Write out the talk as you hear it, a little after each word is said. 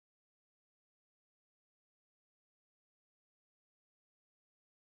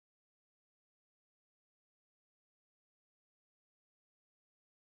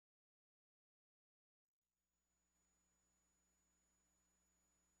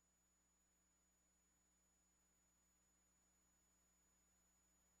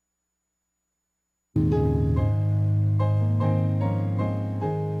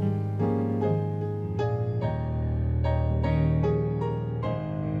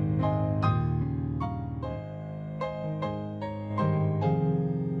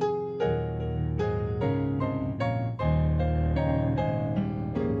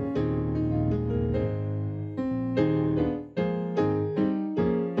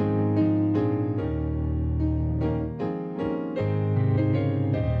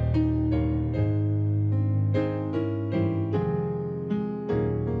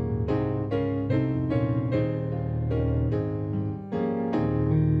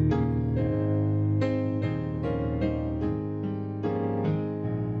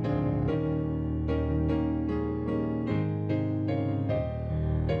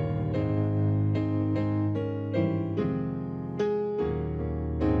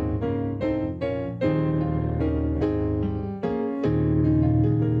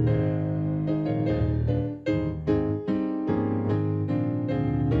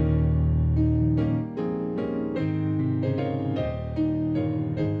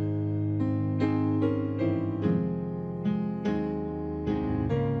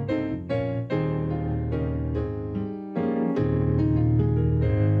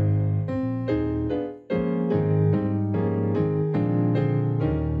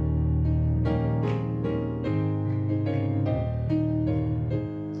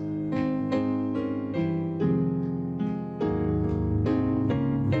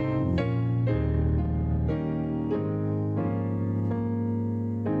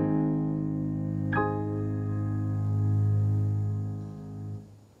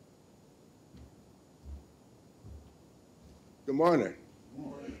morning.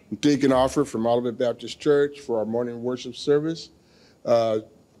 Deacon Offer from Olivet Baptist Church for our morning worship service.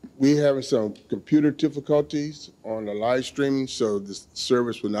 We having some computer difficulties on the live streaming, so this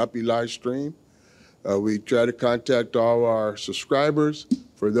service will not be live streamed. We try to contact all our subscribers.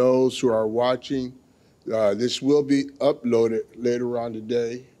 For those who are watching, this will be uploaded later on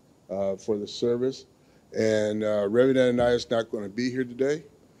today for the service. And Reverend and I is not going to be here today.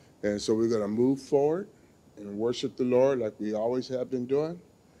 And so we're going to move forward and worship the Lord like we always have been doing.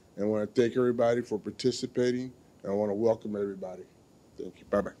 And I want to thank everybody for participating. And I want to welcome everybody. Thank you.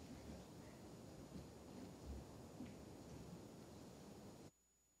 Bye-bye.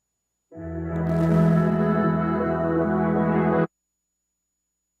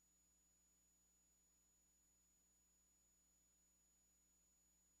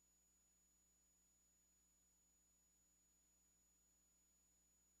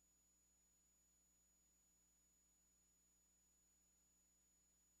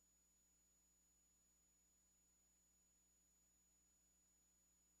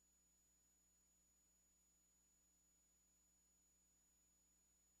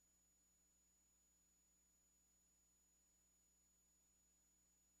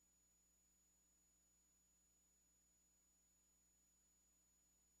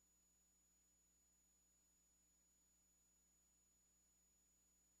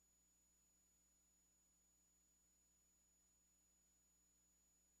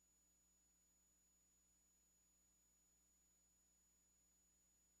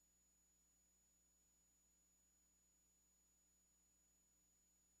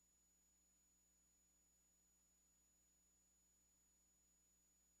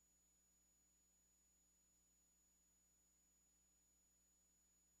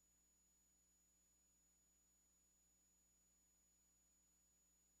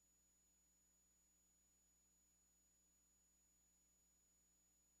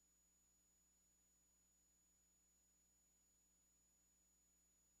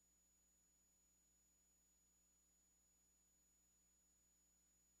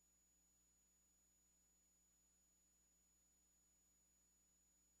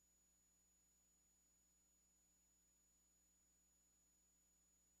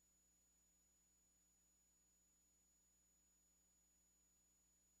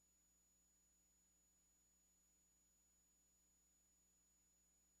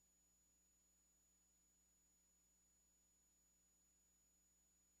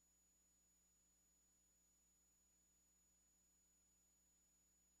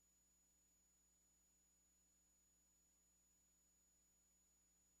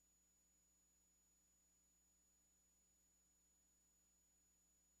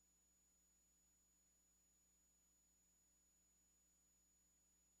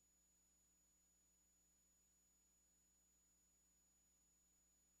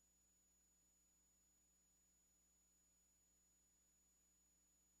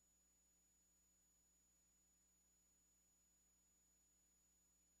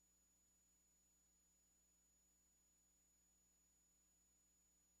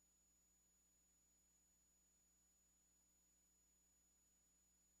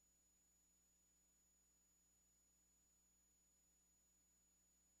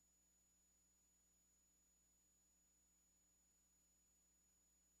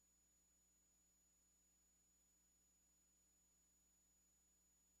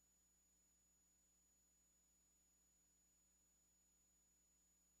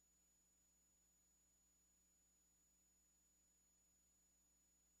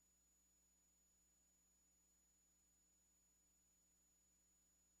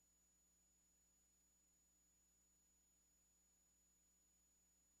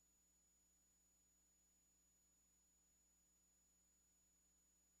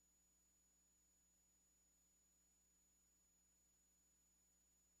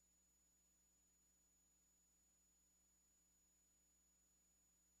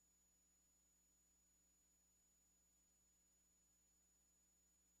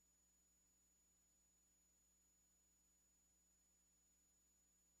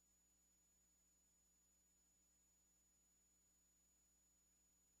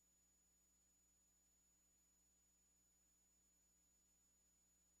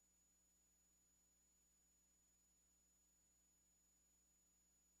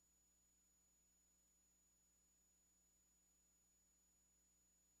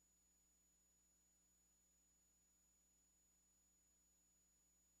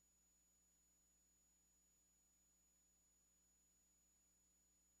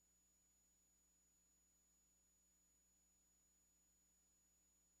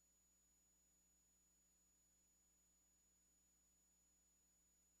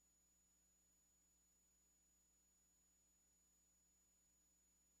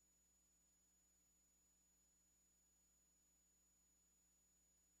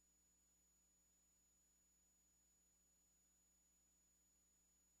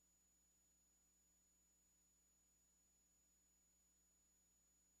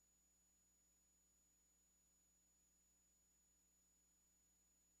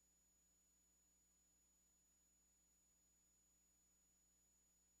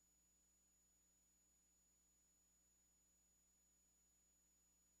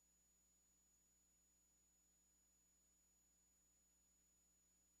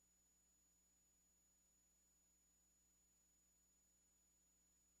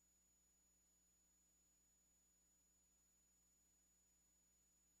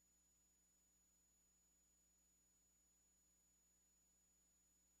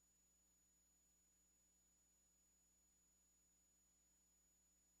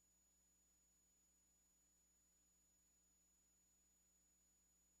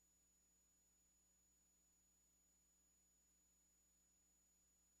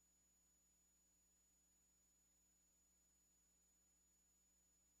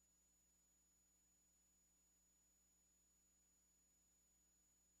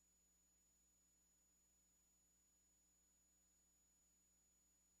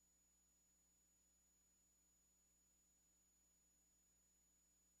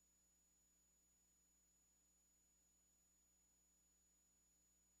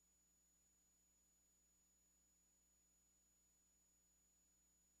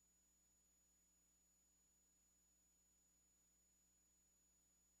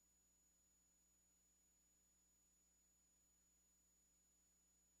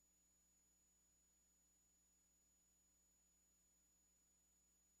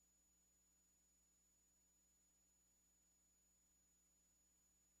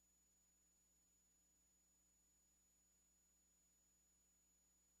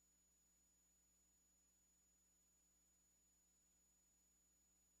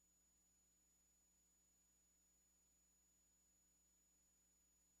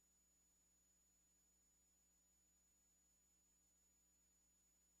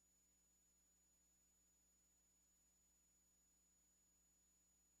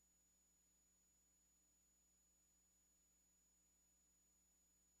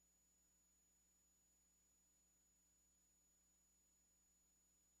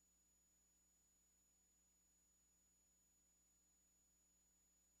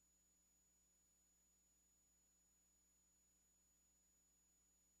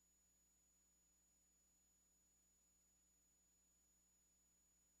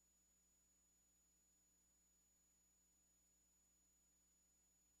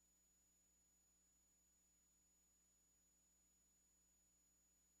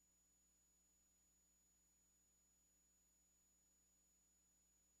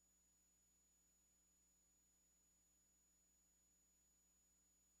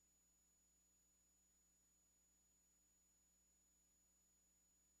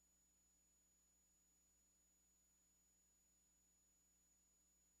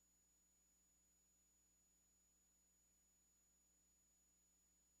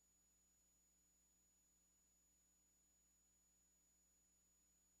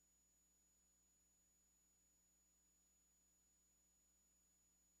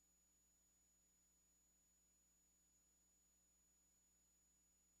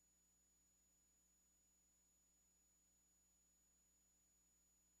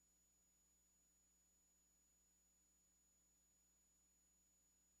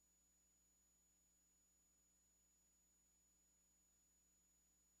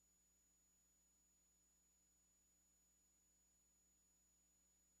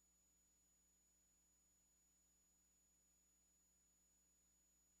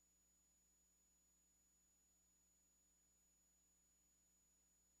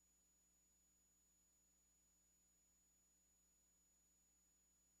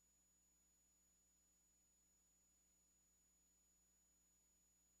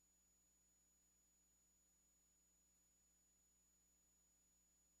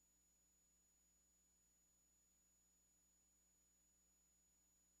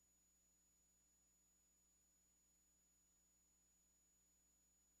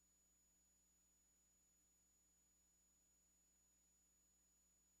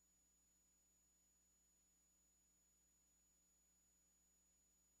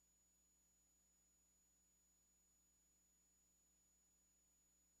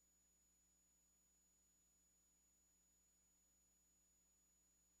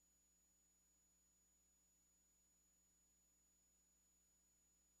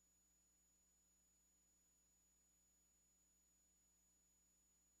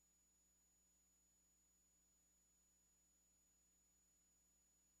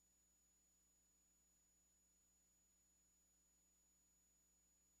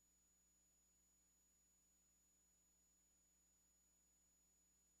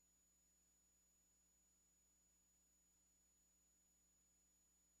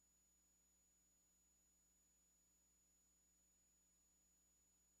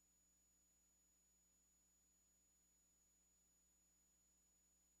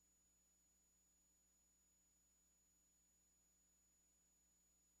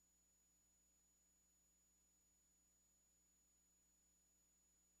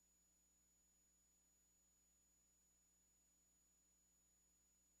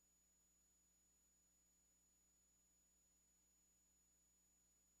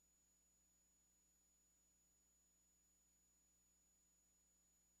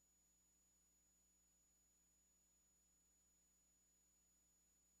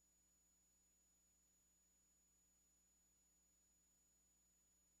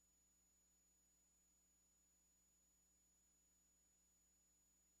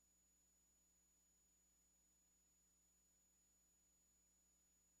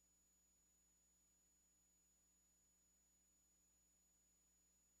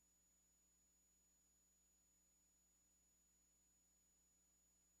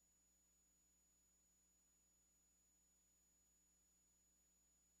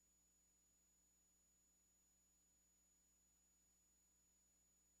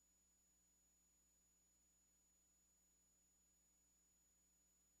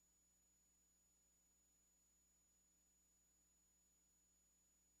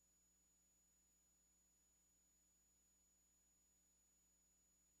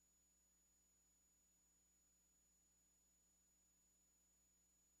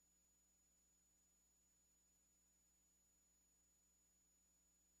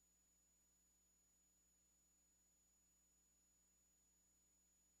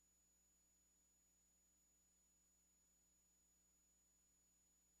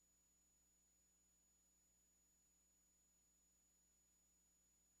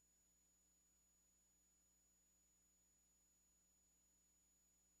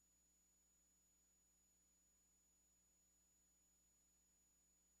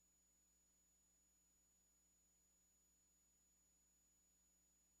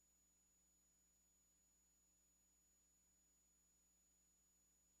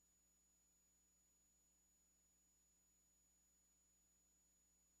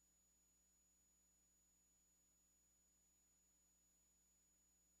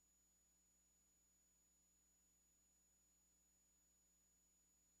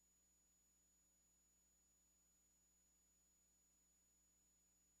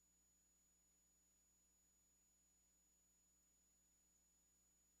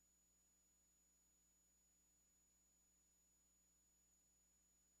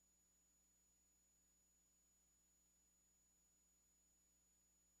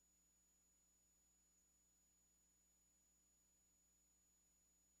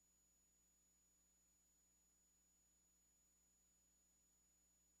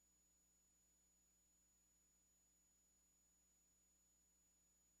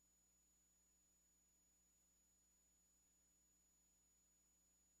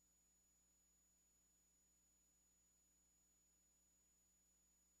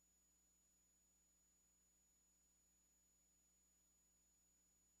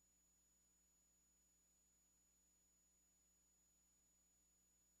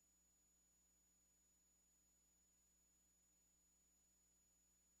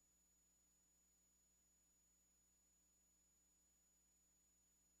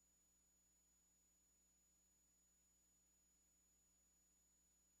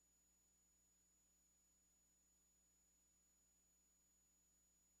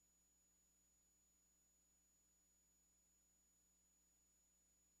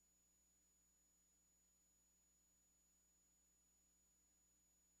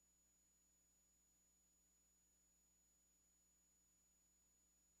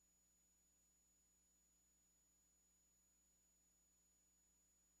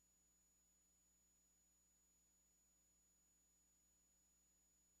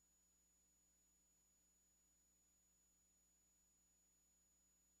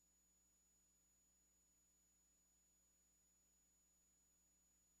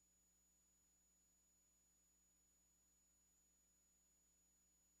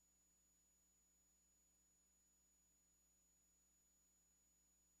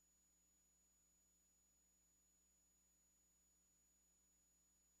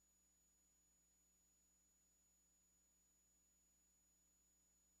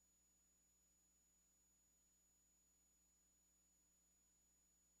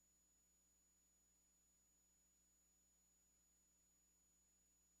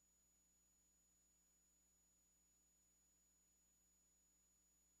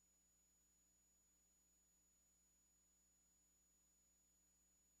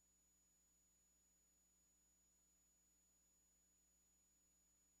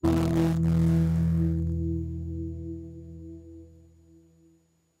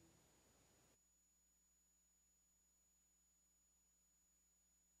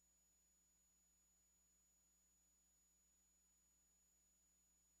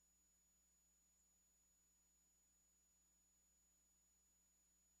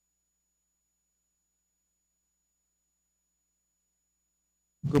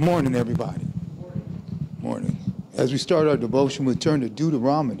 Good morning, everybody. Morning. As we start our devotion, we turn to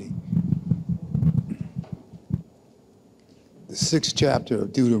Deuteronomy, the 6th chapter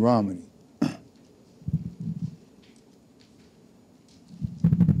of Deuteronomy.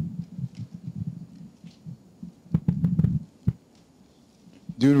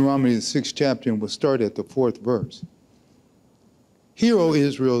 Deuteronomy, the 6th chapter, and we'll start at the 4th verse. Hear, O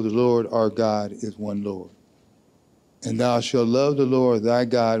Israel, the Lord our God is one Lord. And thou shalt love the Lord thy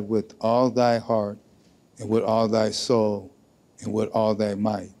God with all thy heart, and with all thy soul, and with all thy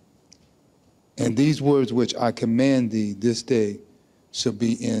might. And these words which I command thee this day shall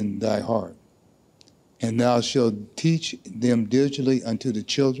be in thy heart. And thou shalt teach them diligently unto the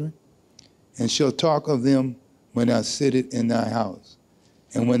children, and shalt talk of them when thou sittest in thy house,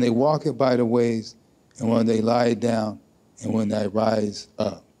 and when they walk by the ways, and when they lie down, and when they rise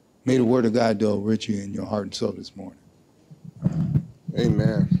up. May the word of God dwell richly in your heart and soul this morning.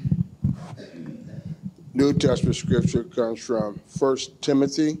 Amen. New Testament scripture comes from 1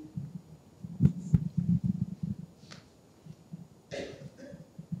 Timothy.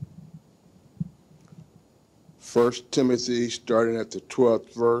 First Timothy, starting at the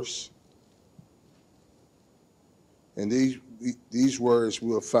 12th verse. And these words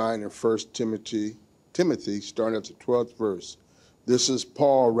we'll find in 1 Timothy, starting at the 12th verse. This is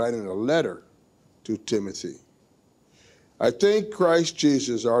Paul writing a letter to Timothy. I thank Christ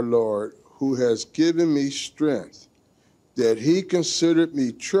Jesus our Lord, who has given me strength, that he considered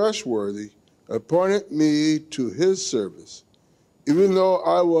me trustworthy, appointed me to his service, even though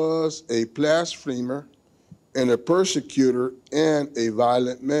I was a blasphemer and a persecutor and a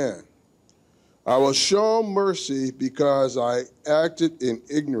violent man. I was shown mercy because I acted in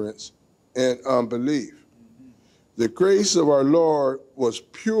ignorance and unbelief. The grace of our Lord was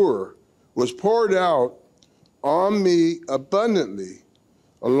poured out on me abundantly,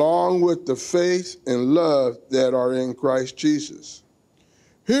 along with the faith and love that are in Christ Jesus.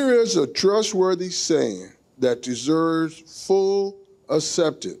 Here is a trustworthy saying that deserves full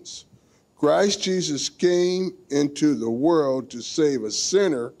acceptance. Christ Jesus came into the world to save a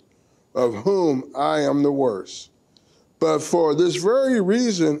sinner, of whom I am the worst. But for this very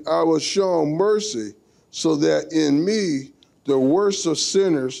reason I was shown mercy, so that in me, the worst of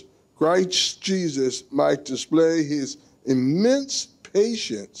sinners, Christ Jesus might display his immense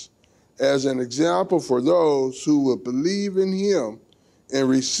patience as an example for those who will believe in him and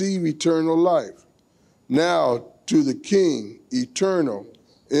receive eternal life. Now to the King, eternal,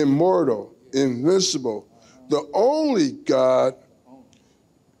 immortal, invincible, the only God,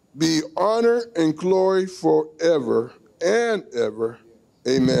 be honor and glory forever and ever.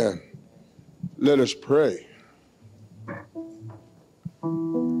 Amen. Let us pray.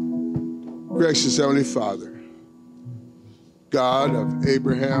 Gracious Heavenly Father, God of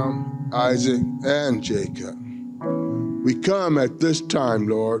Abraham, Isaac, and Jacob, we come at this time,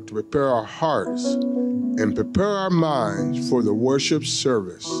 Lord, to prepare our hearts and prepare our minds for the worship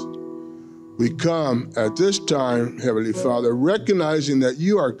service. We come at this time, Heavenly Father, recognizing that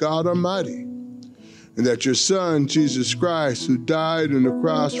you are God Almighty, and that your Son, Jesus Christ, who died on the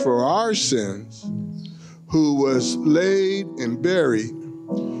cross for our sins, who was laid and buried,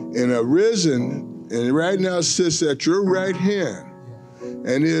 and arisen, and right now sits at your right hand,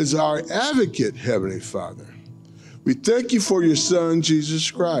 and is our advocate, Heavenly Father. We thank you for your Son,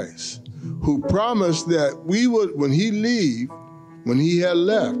 Jesus Christ, who promised that we would, when he had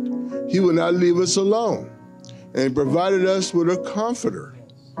left, he would not leave us alone, and provided us with a comforter.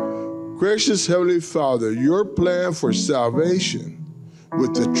 Gracious Heavenly Father, your plan for salvation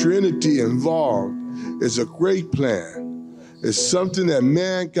with the Trinity involved is a great plan. It's something that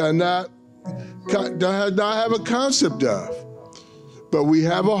man cannot have a concept of, but we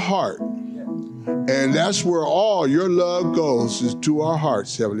have a heart. And that's where all your love goes, is to our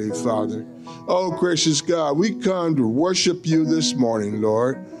hearts, Heavenly Father. Oh, gracious God, we come to worship you this morning,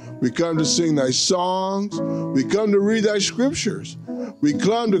 Lord. We come to sing thy songs. We come to read thy scriptures. We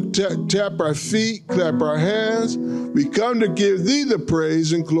come to tap our feet, clap our hands. We come to give thee the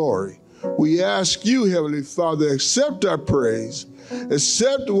praise and glory. We ask you, Heavenly Father, accept our praise,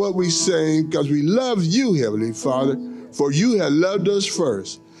 accept what we sing, because we love you, Heavenly Father, for you have loved us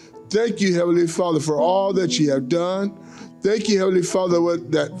first. Thank you, Heavenly Father, for all that you have done. Thank you, Heavenly Father,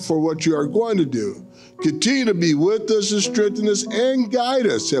 for what you are going to do. Continue to be with us and strengthen us and guide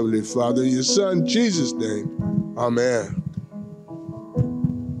us, Heavenly Father, in your Son, Jesus' name. Amen.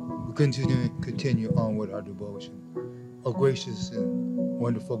 We continue on with our devotion. Oh, gracious and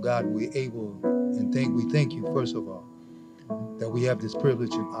wonderful God, we thank you, first of all, that we have this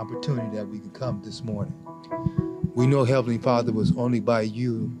privilege and opportunity that we can come this morning. We know, Heavenly Father, it was only by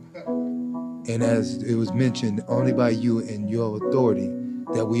you, and as it was mentioned, only by you and your authority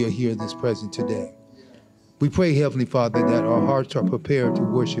that we are here this present today. We pray, Heavenly Father, that our hearts are prepared to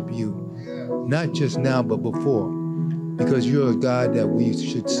worship you, not just now, but before, because you're a God that we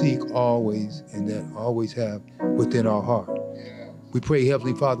should seek always and that always have within our heart. We pray,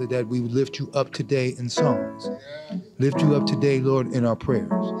 Heavenly Father, that we lift you up today in songs. Lift you up today, Lord, in our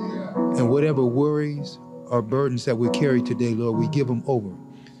prayers. And whatever worries or burdens that we carry today, Lord, we give them over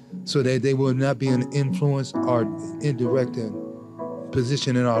so that they will not be an influence or indirect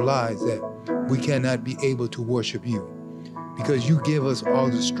position in our lives that we cannot be able to worship you, because you give us all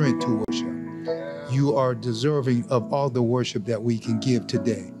the strength to worship. You are deserving of all the worship that we can give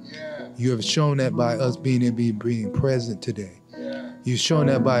today. You have shown that by us being present today. You've shown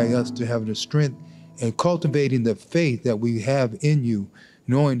that by us to have the strength and cultivating the faith that we have in you,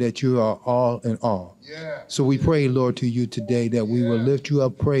 knowing that you are all in all. So we pray, Lord, to you today that we will lift you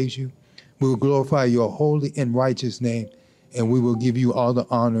up, praise you. We will glorify your holy and righteous name, and we will give you all the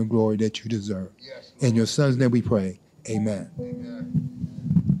honor and glory that you deserve. In your Son's name we pray. Amen.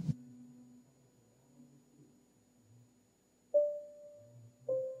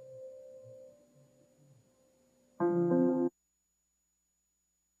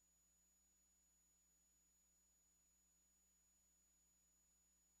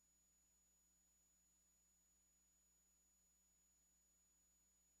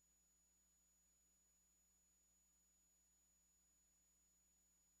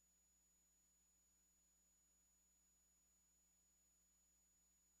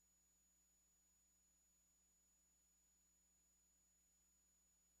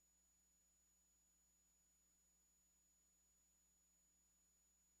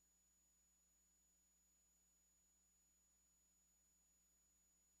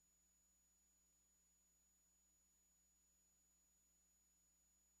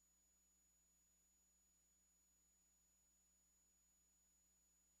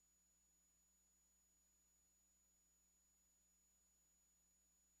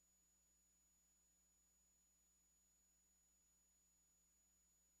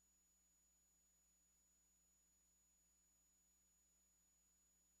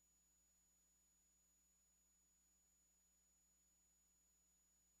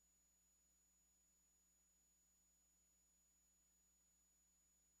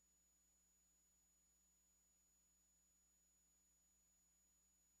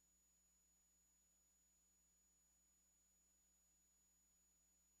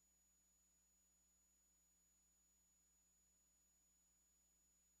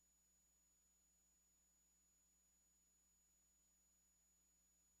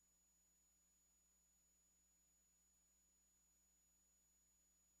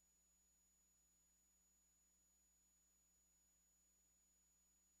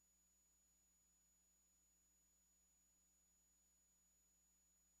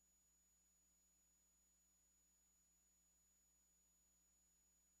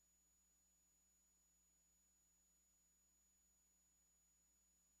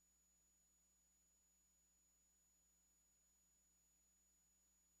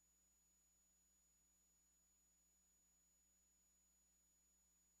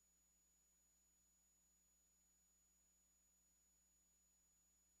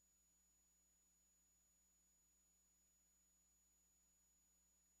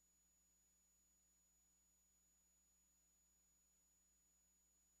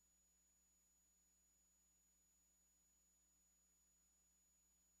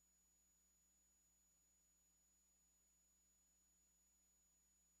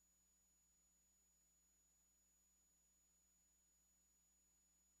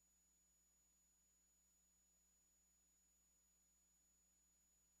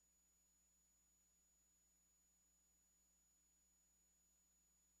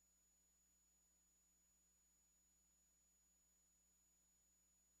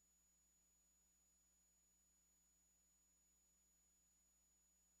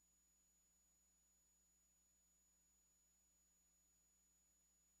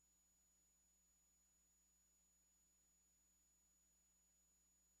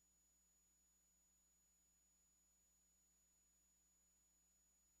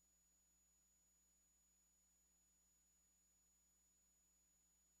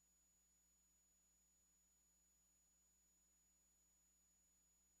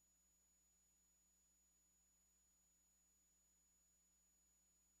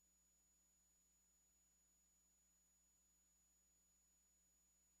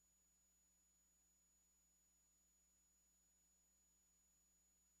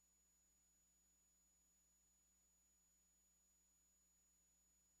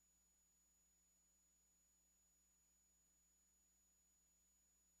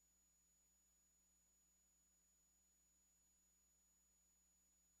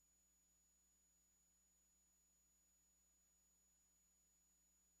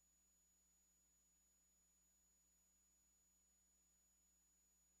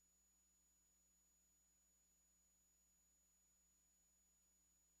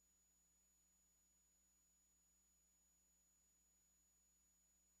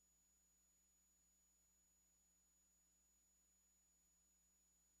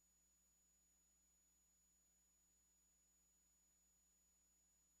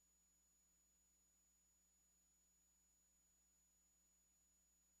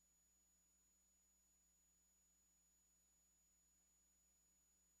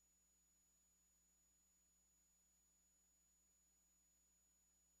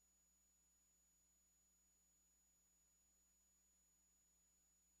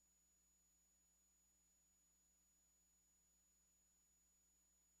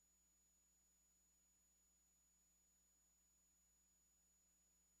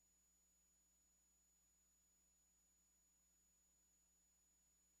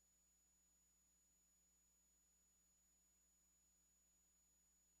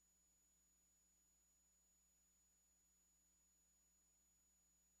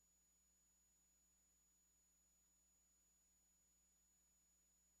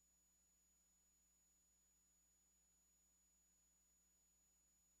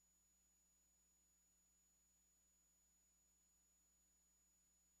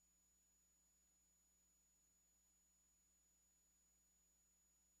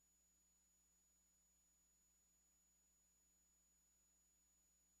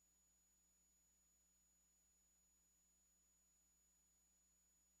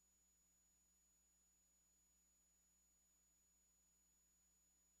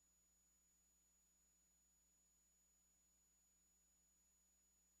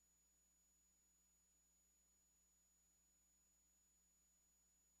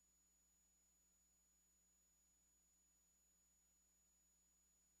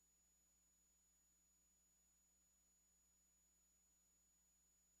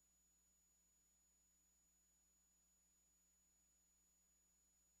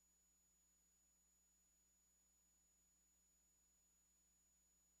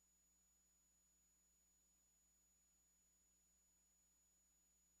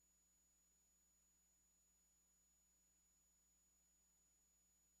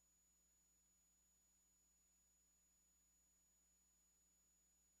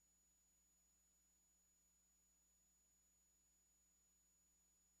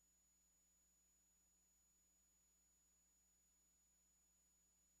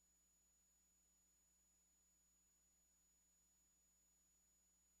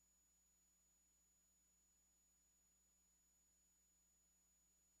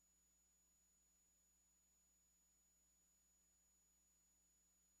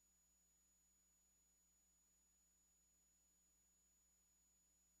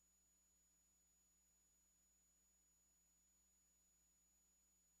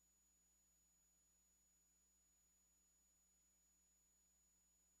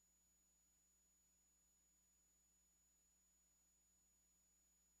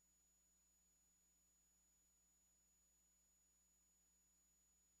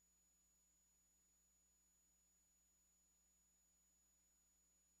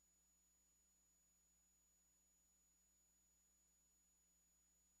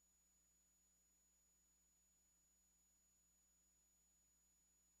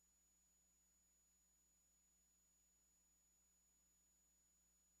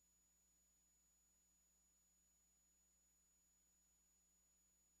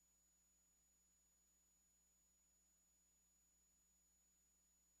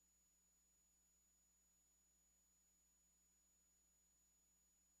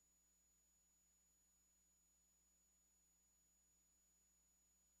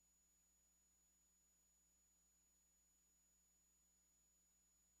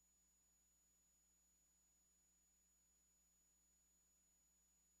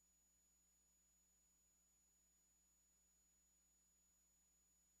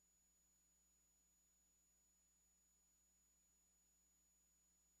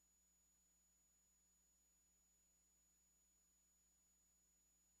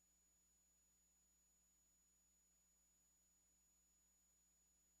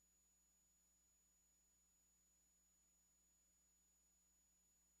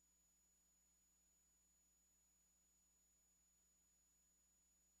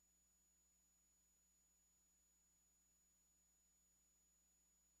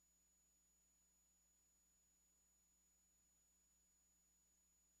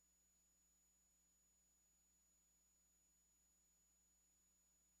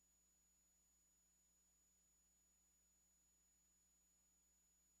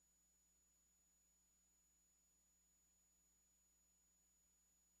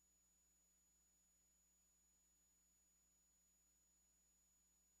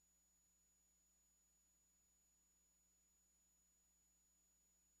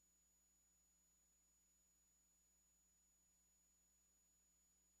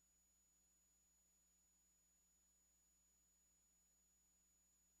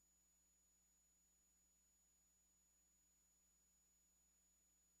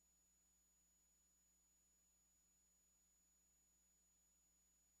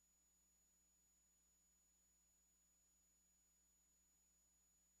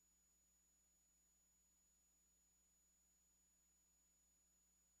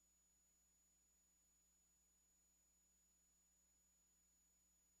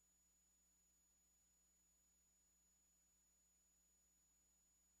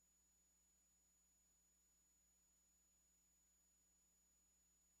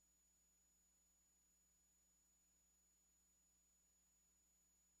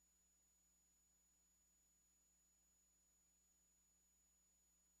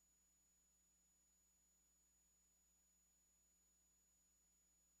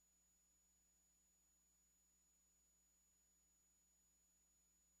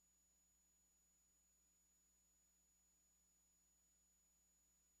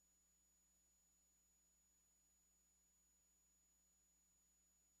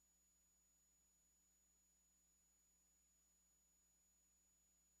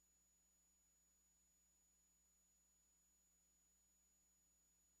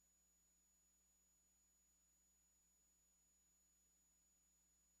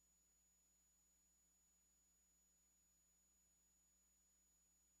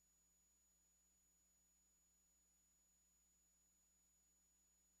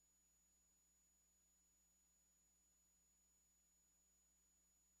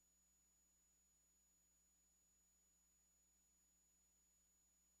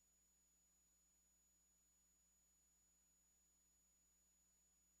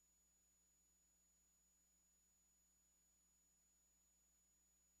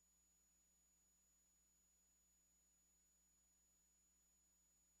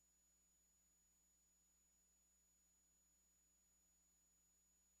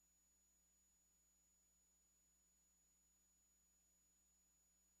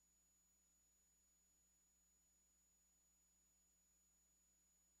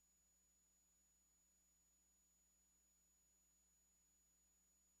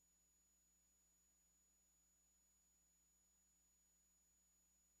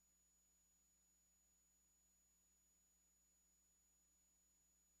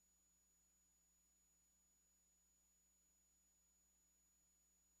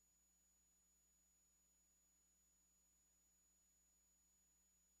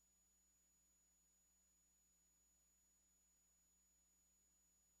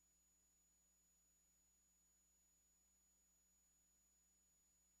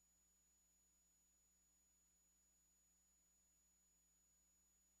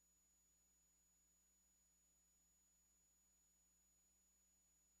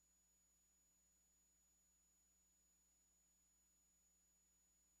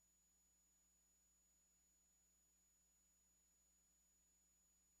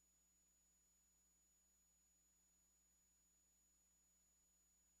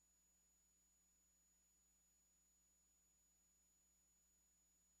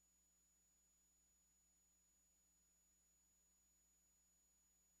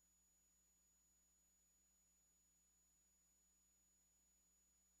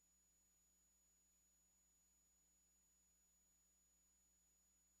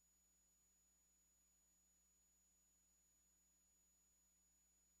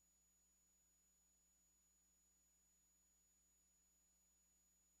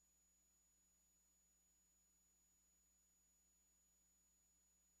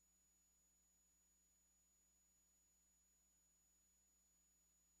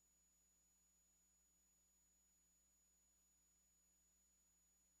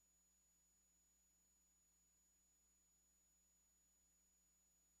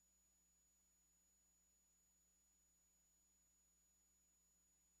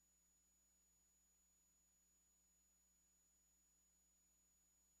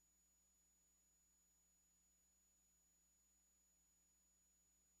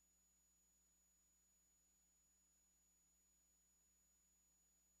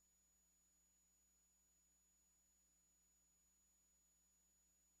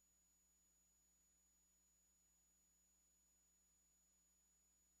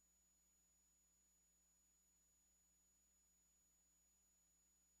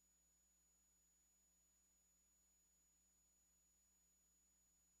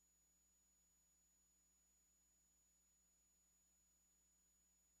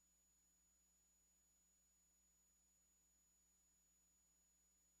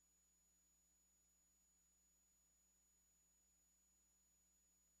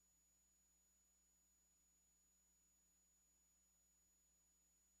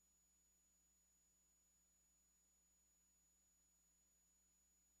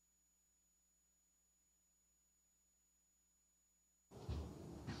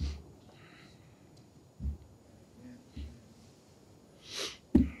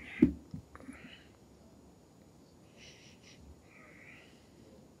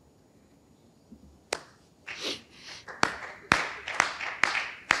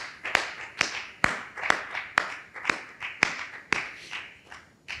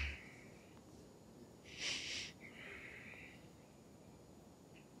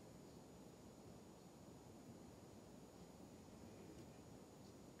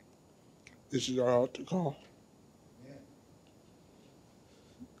 This is our altar call.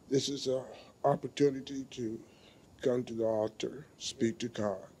 This is an opportunity to come to the altar, speak to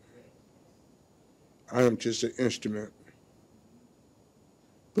God. I am just an instrument,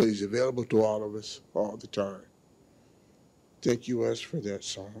 but he's available to all of us all the time. Thank you, Wes, for that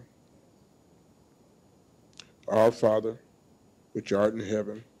song. Our Father, which art in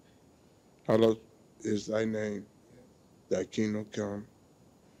heaven, hallowed is thy name. Thy kingdom come,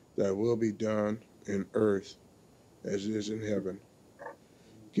 thy will be done in earth as it is in heaven.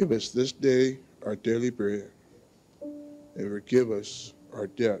 Give us this day our daily bread, and forgive us our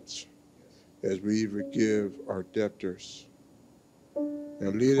debts as we forgive our debtors.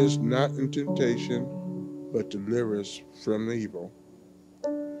 And lead us not into temptation, but deliver us from evil.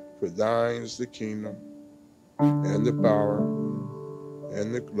 For thine is the kingdom, and the power,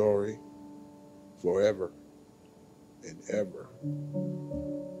 and the glory, forever and ever.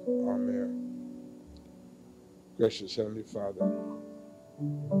 Amen. Gracious Heavenly Father,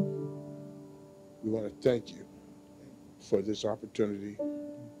 we want to thank you for this opportunity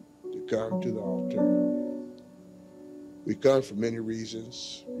to come to the altar. We come for many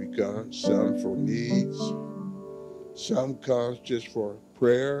reasons. We come, some for needs, some come just for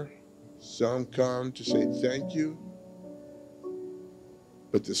prayer, some come to say thank you.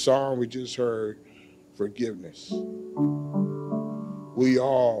 But the song we just heard, forgiveness. We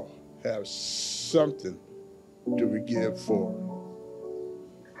all have something to forgive for.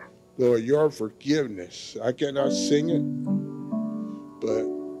 Lord, your forgiveness, I cannot sing it, but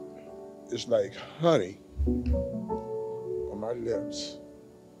it's like honey on my lips,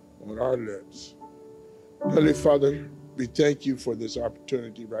 on our lips. Heavenly Father, we thank you for this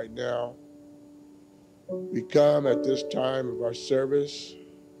opportunity right now. We come at this time of our service,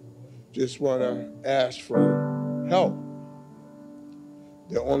 just want to ask for help,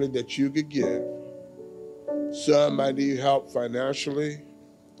 that only that you could give. Some might need help financially.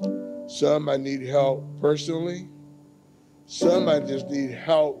 Some might need help personally. Some might just need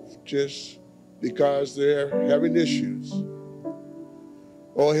help just because they're having issues.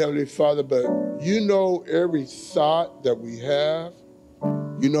 Oh, Heavenly Father, but you know every thought that we have.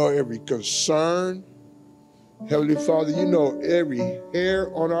 You know every concern. Heavenly Father, you know every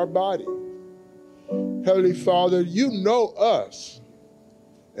hair on our body. Heavenly Father, you know us.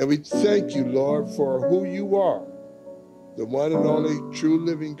 And we thank you, Lord, for who you are, the one and only true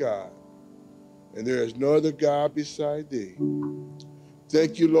living God. And there is no other God beside thee.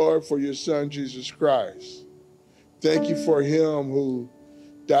 Thank you, Lord, for your Son, Jesus Christ. Thank you for him who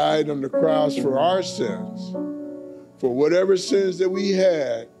died on the cross for our sins. For whatever sins that we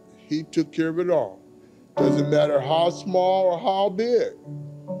had, he took care of it all. Doesn't matter how small or how big.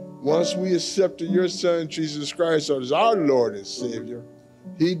 Once we accepted your Son, Jesus Christ, as our Lord and Savior,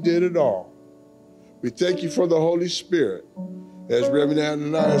 he did it all. We thank you for the Holy Spirit. As Reverend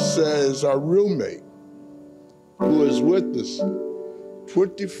Ananias says, our roommate, who is with us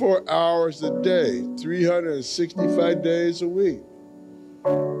 24 hours a day, 365 days a week.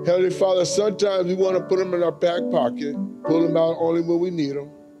 Heavenly Father, sometimes we want to put them in our back pocket, pull them out only when we need them.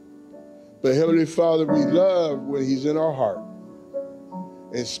 But Heavenly Father, we love when he's in our heart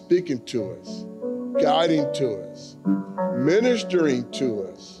and speaking to us, guiding to us, ministering to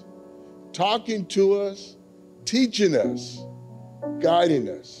us, talking to us, teaching us, guiding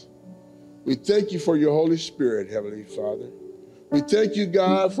us. We thank you for your Holy Spirit, Heavenly Father. We thank you,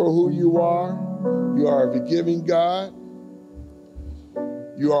 God, for who you are. You are a forgiving God.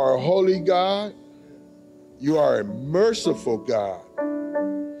 You are a holy God. You are a merciful God.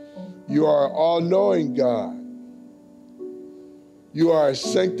 You are an all-knowing God. You are a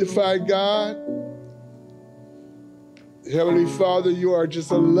sanctified God. Heavenly Father, you are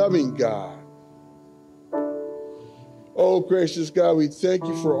just a loving God. Oh, gracious God, we thank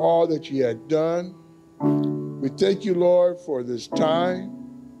you for all that you had done. We thank you, Lord, for this time.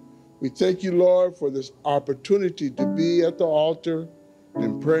 We thank you, Lord, for this opportunity to be at the altar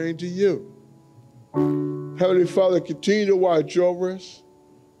and praying to you. Heavenly Father, continue to watch over us.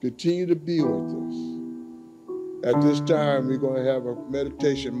 Continue to be with us. At this time, we're going to have a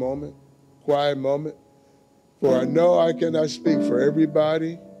meditation moment, quiet moment. For I know I cannot speak for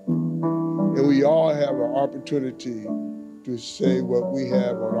everybody, and we all have an opportunity to say what we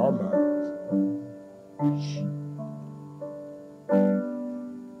have on our minds.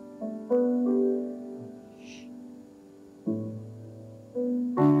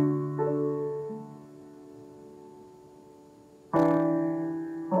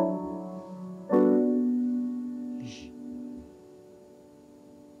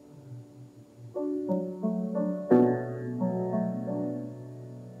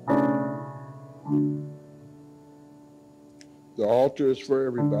 altar is for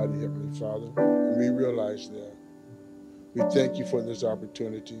everybody, Heavenly Father, and we realize that. We thank you for this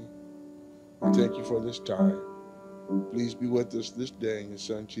opportunity. We thank you for this time. Please be with us this day in your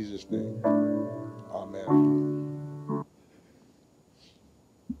Son Jesus' name. Amen.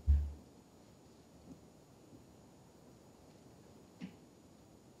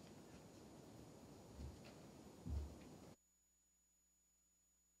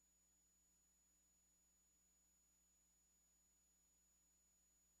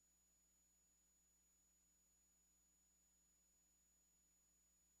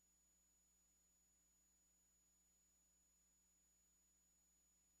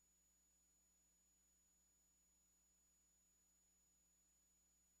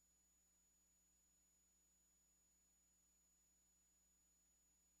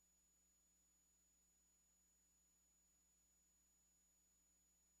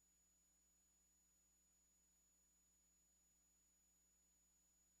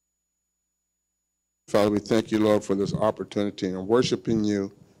 Father, we thank you, Lord, for this opportunity in worshiping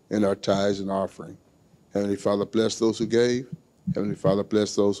you in our tithes and offering. Heavenly Father, bless those who gave. Heavenly Father,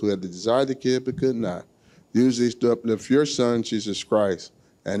 bless those who had the desire to give but could not. Use these to uplift your Son, Jesus Christ,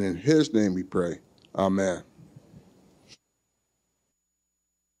 and in his name we pray. Amen.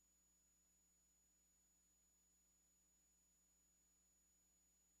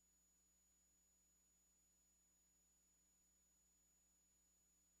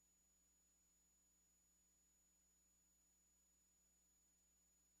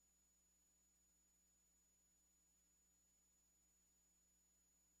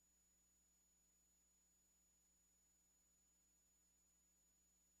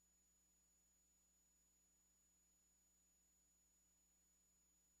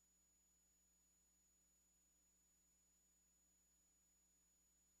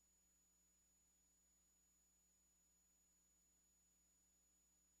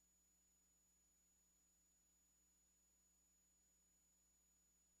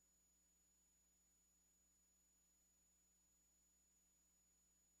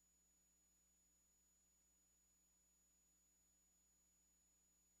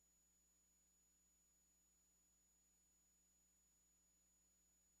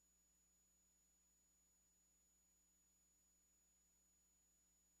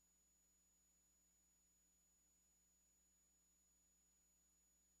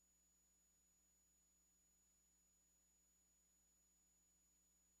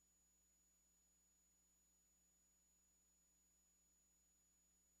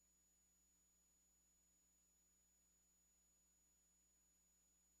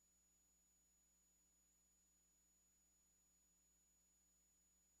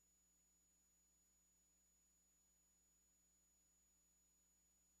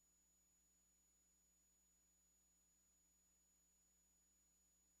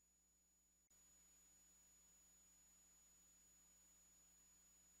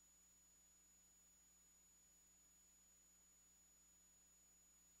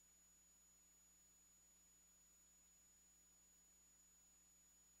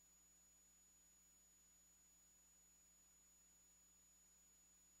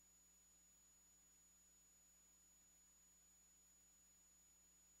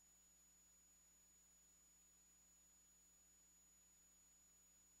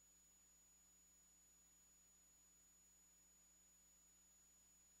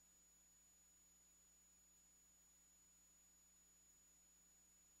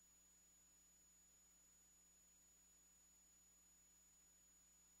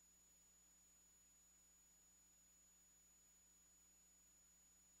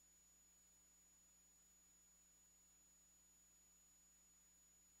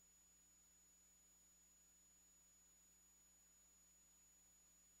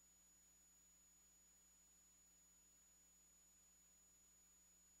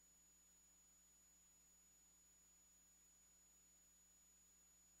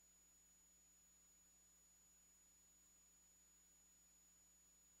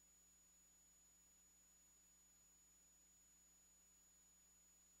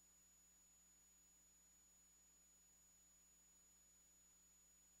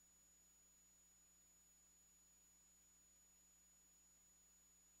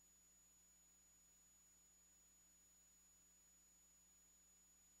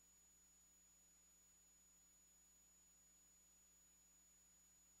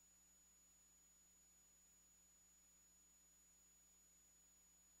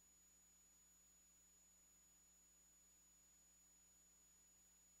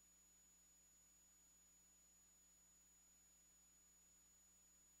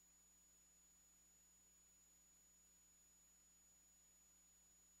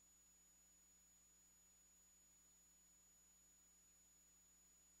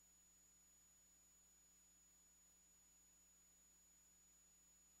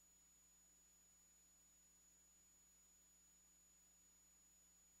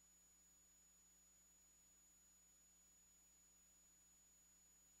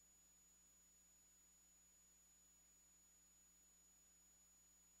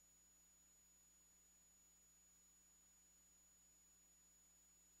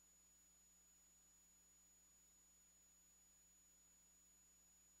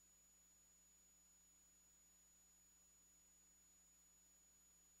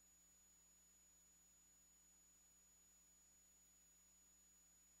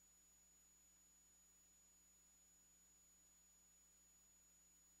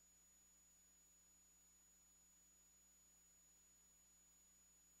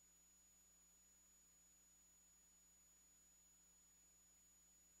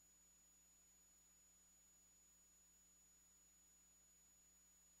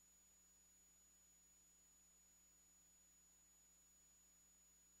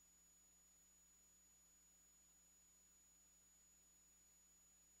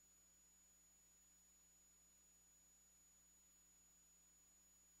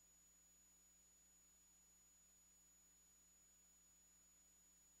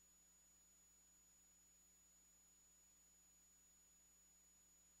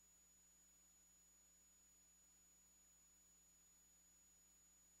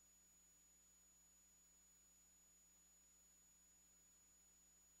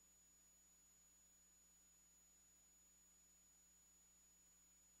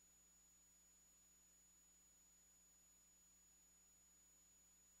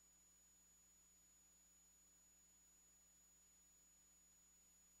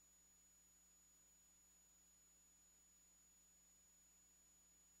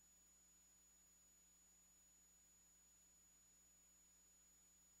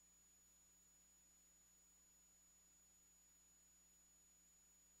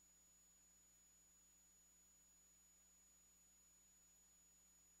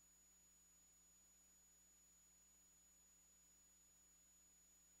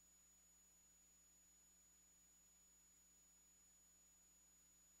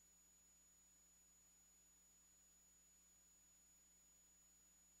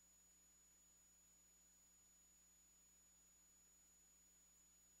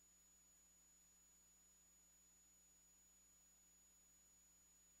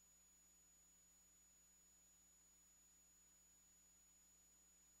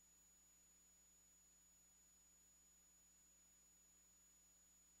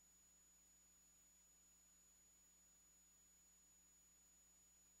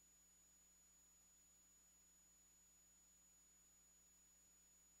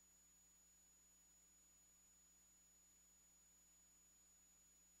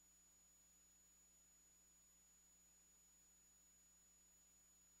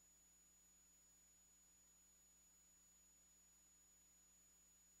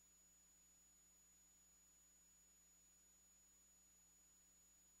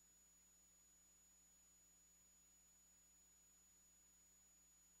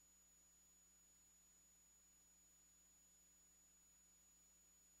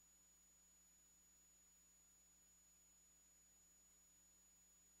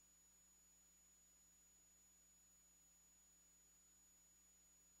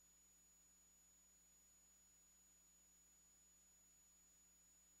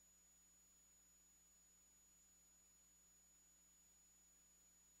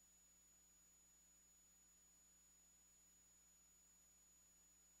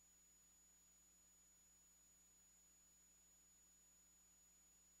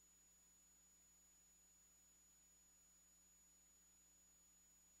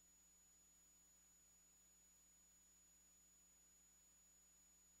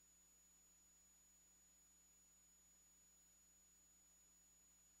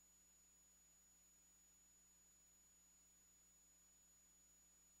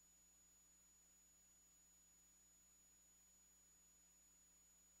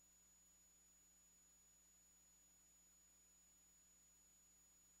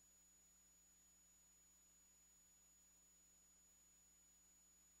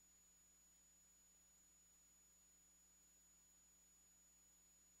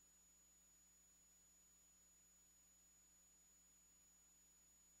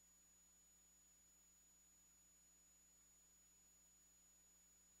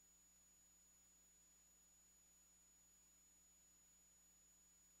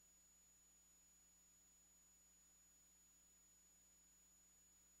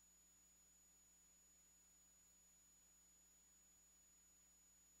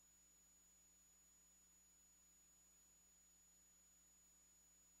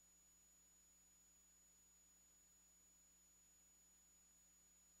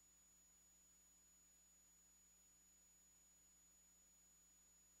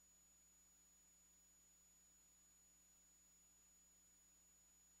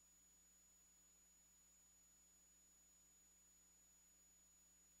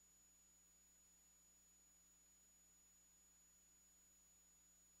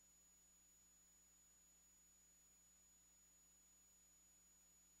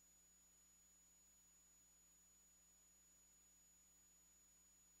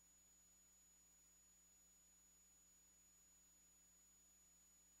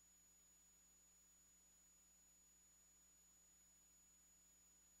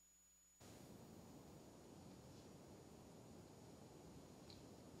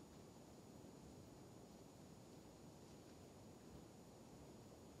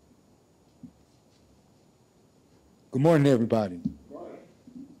 Good morning, everybody.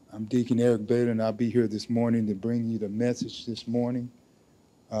 I'm Deacon Eric Baylor, and I'll be here this morning to bring you the message this morning.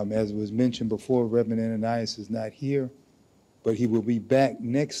 As was mentioned before, Reverend Ananias is not here, but he will be back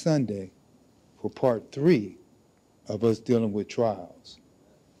next Sunday for part 3 of us dealing with trials.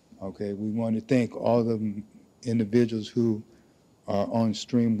 Okay, we want to thank all the individuals who are on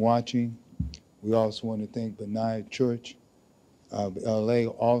stream watching. We also want to thank Benaiah Church, LA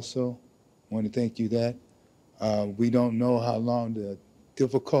also. Want to thank you that. We don't know how long the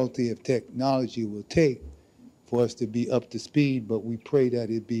difficulty of technology will take for us to be up to speed, but we pray that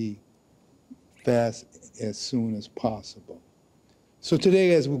it be fast as soon as possible. So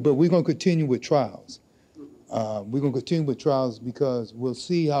today, but we're going to continue with trials. We're going to continue with trials because we'll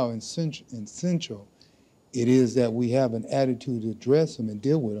see how essential it is that we have an attitude to address them and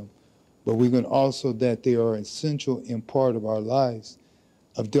deal with them, but we're going to also that they are essential in part of our lives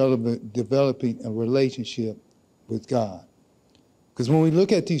of developing a relationship with God. Because when we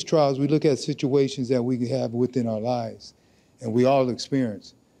look at these trials, we look at situations that we have within our lives, and we all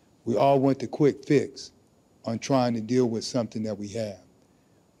experience. We all want the quick fix on trying to deal with something that we have.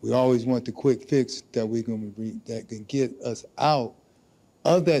 We always want the quick fix that that can get us out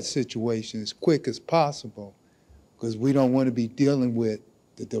of that situation as quick as possible, because we don't want to be dealing with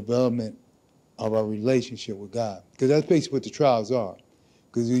the development of our relationship with God. Because that's basically what the trials are.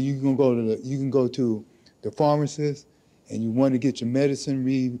 Because you can go to the pharmacist and you want to get your medicine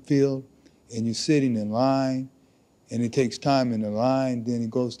refilled, and you're sitting in line, and it takes time in the line. Then it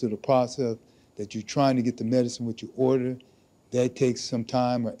goes through the process that you're trying to get the medicine what you ordered. That takes some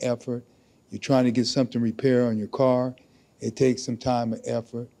time or effort. You're trying to get something repaired on your car. It takes some time and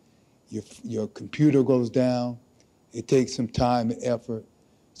effort. Your computer goes down. It takes some time and effort.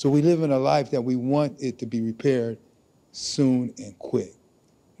 So we live in a life that we want it to be repaired soon and quick.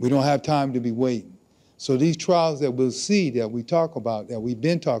 We don't have time to be waiting. So these trials that we'll see, that we talk about, that we've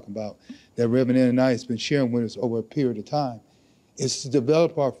been talking about, that Reverend Ananias has been sharing with us over a period of time, is to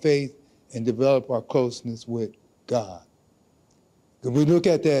develop our faith and develop our closeness with God. If we look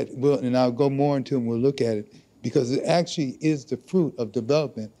at that, and I'll go more into it, and we'll look at it, because it actually is the fruit of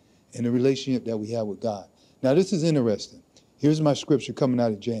development in the relationship that we have with God. Now, this is interesting. Here's my scripture coming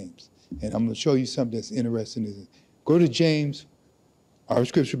out of James, and I'm going to show you something that's interesting. Go to James. Our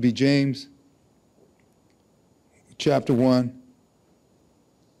scripture will be James chapter 1,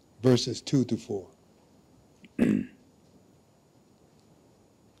 verses 2 to 4.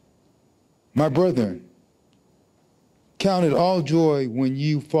 My brethren, count it all joy when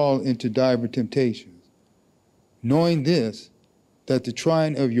you fall into divers temptations, knowing this, that the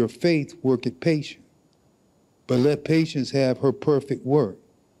trying of your faith worketh patience. But let patience have her perfect work,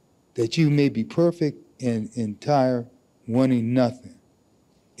 that you may be perfect and entire, wanting nothing.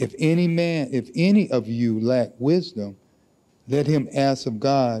 If any of you lack wisdom, let him ask of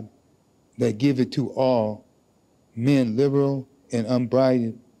God, that giveth to all men liberal and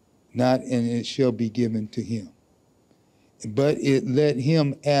unbridled, not, and it shall be given to him. But let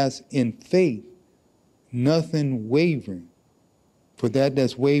him ask in faith, nothing wavering. For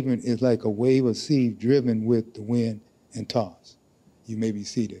that's wavering is like a wave of sea driven with the wind and tossed. You may be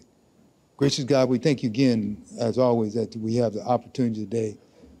seated. Gracious God, we thank you again, as always, that we have the opportunity today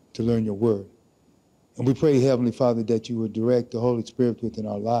to learn your word. And we pray, Heavenly Father, that you would direct the Holy Spirit within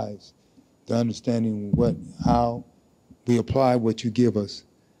our lives, the understanding how we apply what you give us,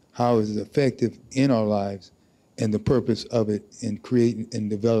 how it is effective in our lives, and the purpose of it in creating and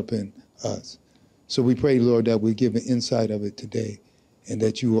developing us. So we pray, Lord, that we give an insight of it today, and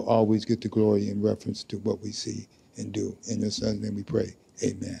that you will always get the glory in reference to what we see and do. In your Son's name we pray.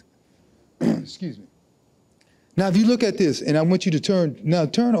 Amen. Excuse me. Now, if you look at this, and I want you to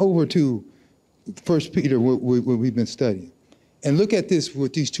turn over to 1 Peter, what we've been studying, and look at this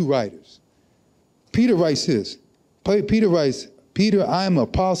with these two writers. Peter writes this. Peter writes, Peter, I am an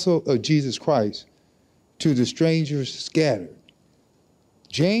apostle of Jesus Christ to the strangers scattered.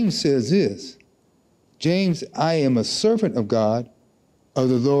 James says this. James, I am a servant of God, of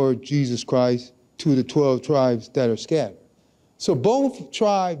the Lord Jesus Christ, to the 12 tribes that are scattered. So both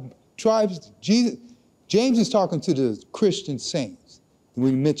tribes, James is talking to the Christian saints.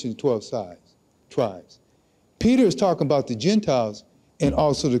 We mentioned 12 tribes. Peter is talking about the Gentiles and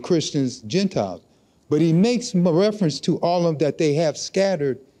also the Christians, Gentiles. But he makes a reference to all of them that they have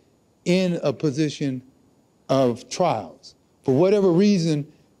scattered in a position of trials. For whatever reason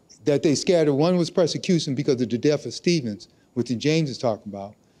that they scattered, one was persecution because of the death of Stephen, which James is talking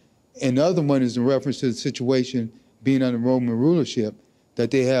about. And the other one is in reference to the situation being under Roman rulership, that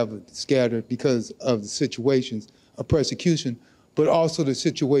they have scattered because of the situations of persecution, but also the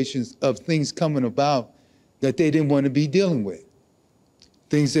situations of things coming about that they didn't want to be dealing with.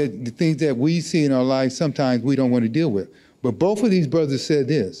 The things that we see in our lives, sometimes we don't want to deal with. But both of these brothers said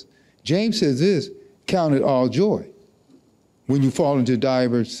this. James says this, count it all joy when you fall into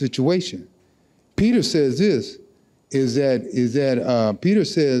diverse situation. Peter says this, Peter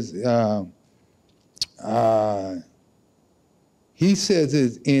says, he says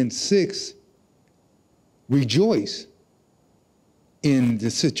it in 6, rejoice in the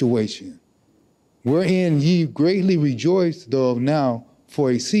situation, wherein ye greatly rejoice, though now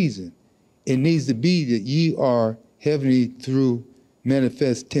for a season. It needs to be that ye are heavenly through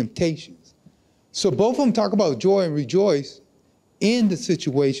manifest temptations. So both of them talk about joy and rejoice in the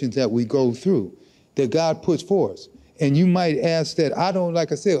situations that we go through, that God puts for us. And you might ask that,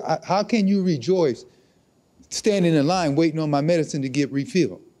 like I said, how can you rejoice standing in line waiting on my medicine to get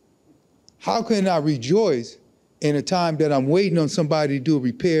refilled? How can I rejoice in a time that I'm waiting on somebody to do a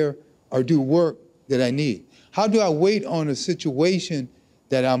repair or do work that I need? How do I wait on a situation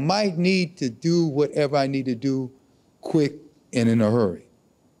that I might need to do whatever I need to do quick and in a hurry?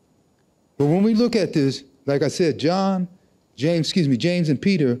 But when we look at this, like I said, James and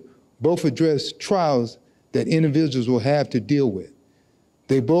Peter both address trials that individuals will have to deal with.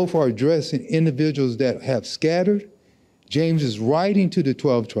 They both are addressing individuals that have scattered. James is writing to the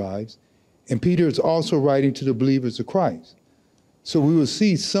 12 tribes, and Peter is also writing to the believers of Christ. So we will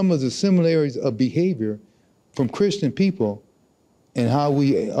see some of the similarities of behavior from Christian people and how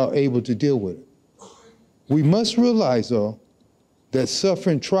we are able to deal with it. We must realize, though, that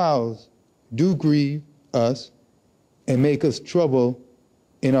suffering trials do grieve us and make us trouble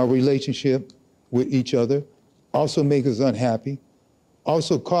in our relationship with each other, also make us unhappy,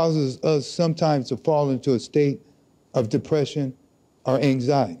 also causes us sometimes to fall into a state of depression or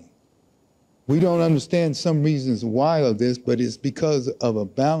anxiety. We don't understand some reasons why of this, but it's because of a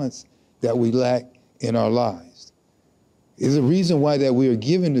balance that we lack in our lives. There's a reason why that we are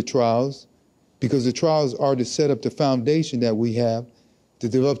given the trials, because the trials are to set up the foundation that we have, to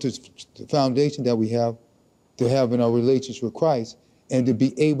develop the foundation that we have to have in our relationship with Christ, and to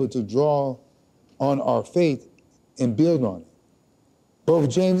be able to draw on our faith and build on it. Both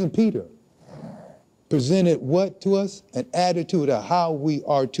James and Peter presented what to us? An attitude of how we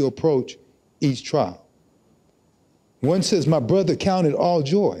are to approach each trial. One says, my brother counted all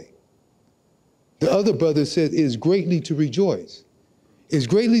joy. The other brother said, it is greatly to rejoice. It's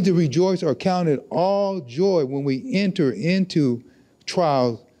greatly to rejoice or counted all joy when we enter into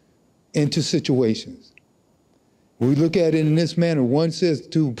trials, into situations. We look at it in this manner. One says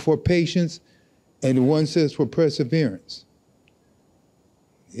for patience, and one says for perseverance.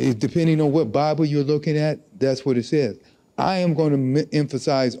 Depending on what Bible you're looking at, that's what it says. I am going to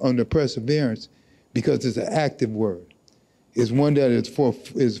emphasize on the perseverance because it's an active word. It's one that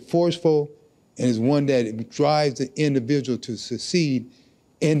is forceful, and it's one that drives the individual to succeed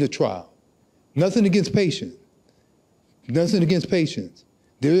in the trial. Nothing against patience. Nothing against patience.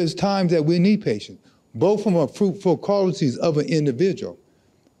 There is times that we need patience. Both of them are fruitful qualities of an individual.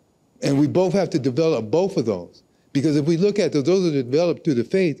 And we both have to develop both of those. Because if we look at those are developed through the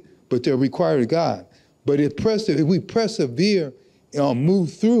faith, but they're required of God. But if we persevere and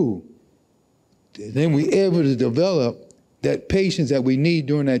move through, then we're able to develop that patience that we need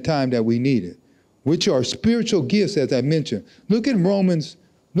during that time that we need it, which are spiritual gifts, as I mentioned. Look at Romans,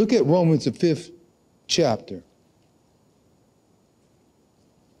 the 5th chapter.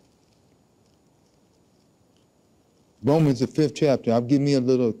 Romans, the 5th chapter. I'll give me a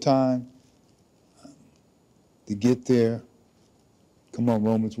little time to get there. Come on,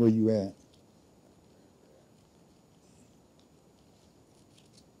 Romans, where you at?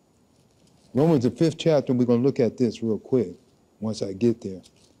 Romans, the 5th chapter, and we're going to look at this real quick once I get there.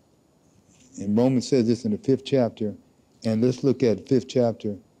 And Romans says this in the 5th chapter, and let's look at the 5th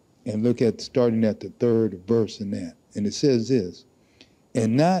chapter and look at starting at the 3rd verse in that. And it says this,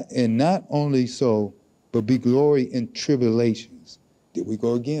 and not only so, but be glory in tribulations. There we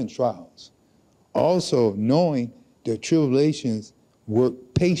go again, trials. Also knowing that tribulations work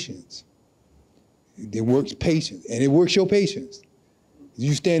patience. It works patience, and it works your patience.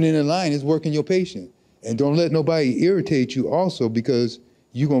 You stand in a line, it's working your patience. And don't let nobody irritate you also, because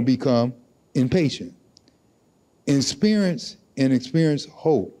you're going to become impatient. Experience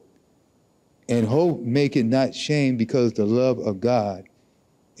hope. And hope make it not shame, because the love of God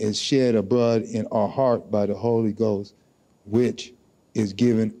is shed abroad in our heart by the Holy Ghost, which is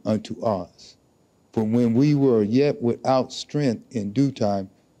given unto us. For when we were yet without strength, in due time,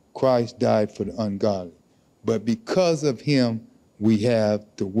 Christ died for the ungodly. But because of him, we have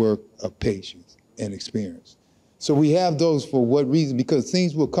the work of patience and experience. So we have those for what reason? Because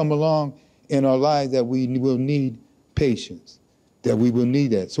things will come along in our lives that we will need patience, that we will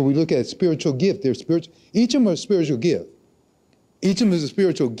need that. So we look at spiritual gift. They're spiritual. Each of them are a spiritual gift. Each of them is a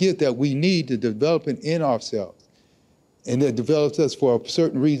spiritual gift that we need to develop in ourselves, and that develops us for a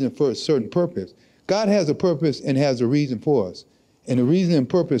certain reason, for a certain purpose. God has a purpose and has a reason for us. And the reason and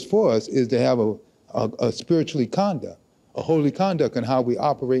purpose for us is to have a spiritually conduct, a holy conduct in how we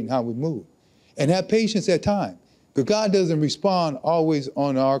operate and how we move. And have patience at times. Because God doesn't respond always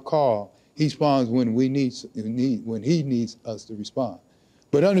on our call. He responds when when he needs us to respond.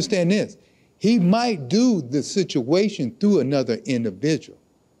 But understand this, he might do the situation through another individual.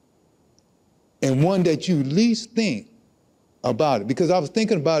 And one that you least think about it. Because I was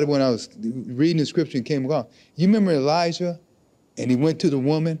thinking about it when I was reading the scripture and came along. You remember Elijah? And he went to the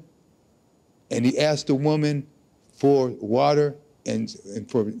woman and he asked the woman for water and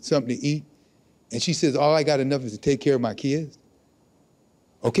for something to eat. And she says, all I got enough is to take care of my kids.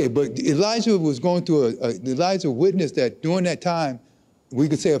 Okay, but Elijah was going through Elijah witnessed that during that time, we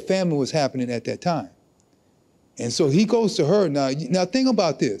could say a famine was happening at that time. And so he goes to her. Now think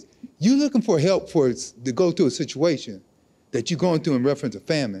about this. You're looking for help to go through a situation that you're going through in reference to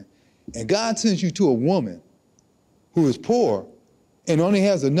famine. And God sends you to a woman who is poor and only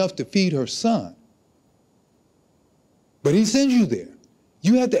has enough to feed her son. But he sends you there.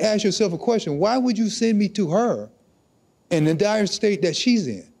 You have to ask yourself a question. Why would you send me to her in the dire state that she's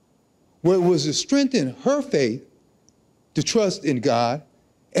in? Well, it was to strengthen her faith to trust in God,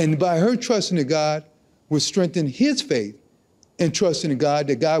 and by her trusting in God would strengthen his faith and trusting in God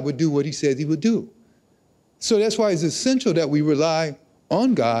that God would do what he said he would do. So that's why it's essential that we rely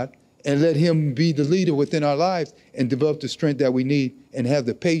on God and let him be the leader within our lives and develop the strength that we need and have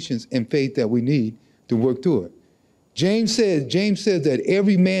the patience and faith that we need to work through it. James says that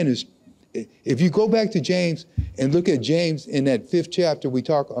every man is, if you go back to James and look at James in that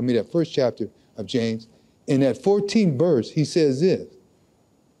that first chapter of James, in that 14th verse, he says this.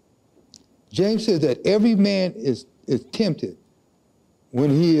 James says that every man is tempted when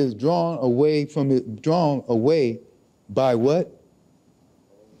he is drawn away by what?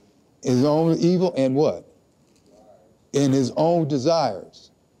 His own evil and what? In his own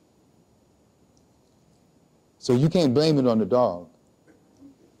desires. So you can't blame it on the dog.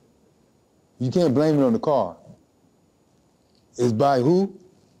 You can't blame it on the car. It's by who?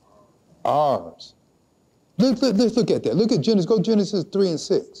 Ours. Let's look at that. Look at Genesis. Go Genesis 3 and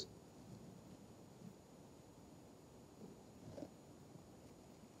 6.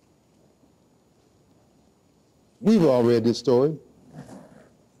 We've all read this story.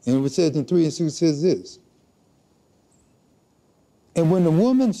 And it says in 3 and 6, it says this. And when the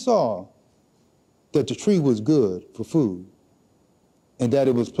woman saw that the tree was good for food, and that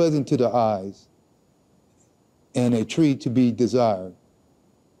it was pleasant to the eyes, and a tree to be desired,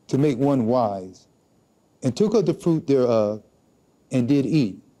 to make one wise, and took of the fruit thereof, and did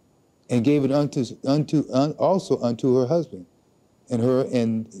eat, and gave it also unto her husband,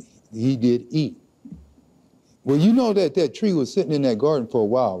 and he did eat. Well, you know that tree was sitting in that garden for a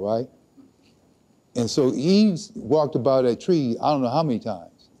while, right? And so Eve walked about that tree, I don't know how many times.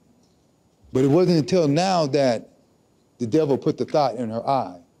 But it wasn't until now that the devil put the thought in her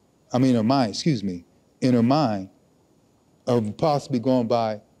mind of possibly going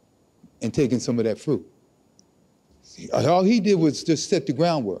by and taking some of that fruit. All he did was just set the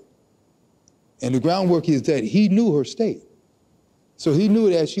groundwork. And the groundwork is that he knew her state. So he knew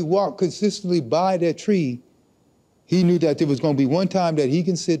that as she walked consistently by that tree, he knew that there was going to be one time that he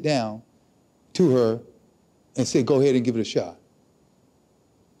can sit down to her and say, go ahead and give it a shot.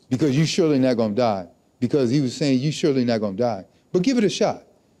 Because you're surely not going to die. Because he was saying, you're surely not going to die. But give it a shot.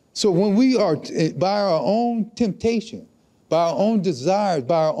 So when we are, by our own temptation, by our own desires,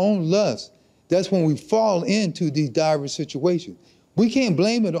 by our own lust, that's when we fall into these dire situations. We can't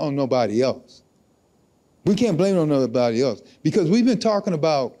blame it on nobody else. We can't blame it on nobody else. Because we've been talking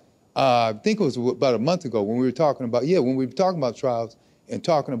about, I think it was about a month ago when we were talking about trials and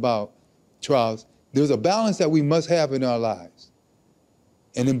talking about trials, there's a balance that we must have in our lives.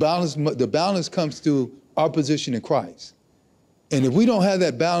 And the balance comes through our position in Christ. And if we don't have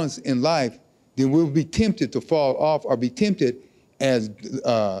that balance in life, then we'll be tempted to fall off or be tempted as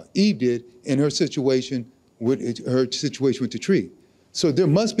Eve did in her situation with the tree. So there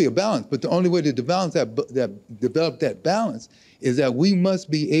must be a balance, but the only way to develop that balance is that we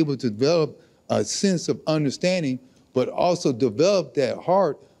must be able to develop a sense of understanding, but also develop that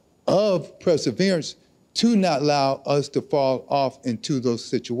heart of perseverance to not allow us to fall off into those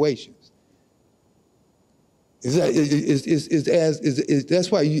situations. That's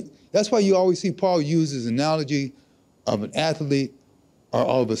why you always see Paul use his analogy of an athlete or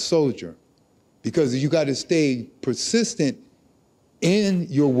of a soldier. because you got to stay persistent in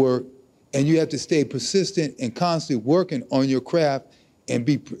your work, and you have to stay persistent and constantly working on your craft and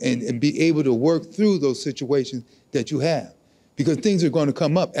be able to work through those situations that you have. Because things are going to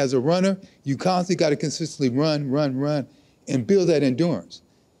come up. As a runner, you constantly got to consistently run, and build that endurance.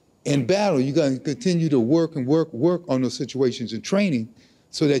 In battle, you got to continue to work on those situations in training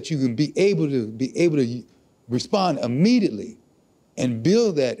so that you can be able to respond immediately and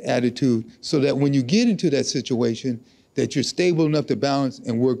build that attitude so that when you get into that situation, that you're stable enough to balance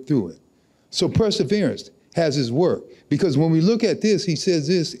and work through it. So perseverance has its work. Because when we look at this, he says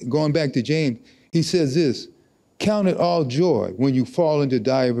this, going back to James, he says this, count it all joy when you fall into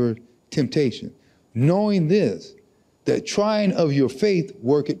diverse temptation, knowing this, that trying of your faith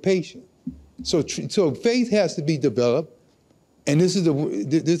worketh patience. So faith has to be developed, and this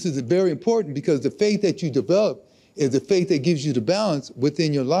is very important because the faith that you develop is the faith that gives you the balance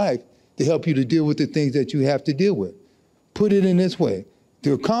within your life to help you to deal with the things that you have to deal with. Put it in this way,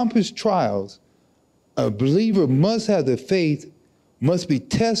 to accomplish trials, a believer must have the faith, must be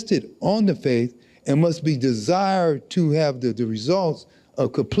tested on the faith, and must be desired to have the results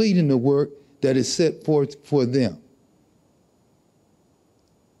of completing the work that is set forth for them.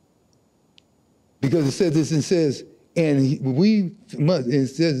 Because it says this, it says, and we must, it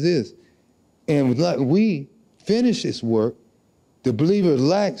says this, and like we finish this work, the believer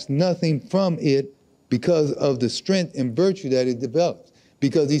lacks nothing from it because of the strength and virtue that it develops.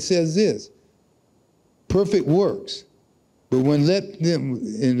 Because he says this, perfect works. But when let them,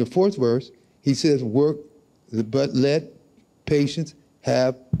 in the 4th verse, he says work, but let patience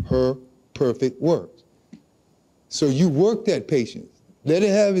have her perfect works. So you work that patience. Let it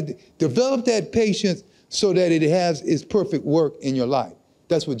have it, develop that patience so that it has its perfect work in your life.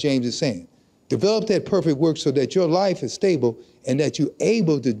 That's what James is saying. Develop that perfect work so that your life is stable and that you're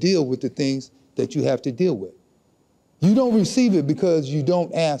able to deal with the things that you have to deal with. You don't receive it because you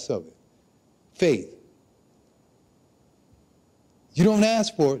don't ask of it. Faith. You don't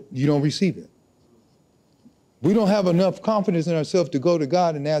ask for it, you don't receive it. We don't have enough confidence in ourselves to go to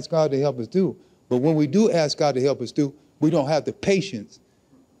God and ask God to help us do. But when we do ask God to help us do, we don't have the patience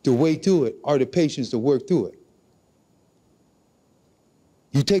to wait through it or the patience to work through it.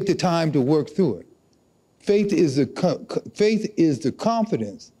 You take the time to work through it. Faith is the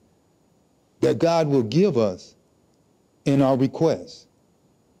confidence that God will give us in our requests.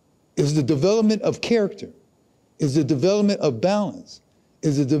 It's the development of character. It's the development of balance.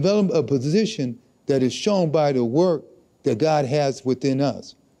 It's the development of position that is shown by the work that God has within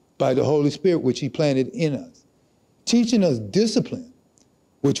us, by the Holy Spirit, which he planted in us. Teaching us discipline,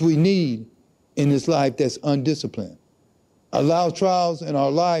 which we need in this life that's undisciplined. Allow trials in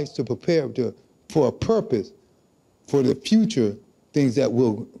our lives to prepare for a purpose for the future things that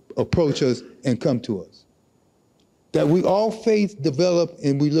will approach us and come to us. That we all faith develop,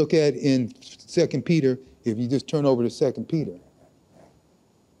 and we look at in 2 Peter, if you just turn over to 2 Peter.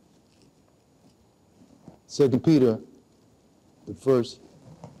 2 Peter, the first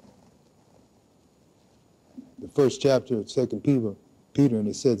chapter of 2 Peter, and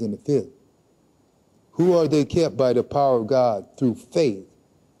it says in the 5th, who are they kept by the power of God through faith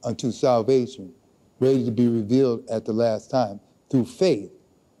unto salvation, ready to be revealed at the last time, through faith,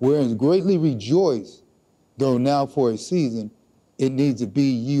 wherein greatly rejoice, though now for a season it needs to be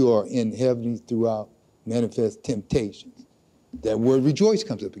you are in heavenly throughout manifest temptations. That word rejoice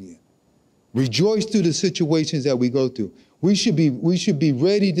comes up again. Rejoice through the situations that we go through. We should be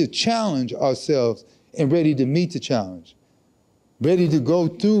ready to challenge ourselves and ready to meet the challenge. Ready to go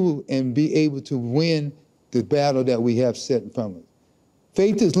through and be able to win the battle that we have set in front of us.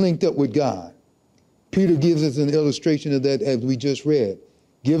 Faith is linked up with God. Peter gives us an illustration of that as we just read.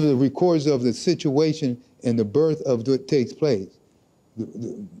 Gives a records of the situation and the birth of what takes place.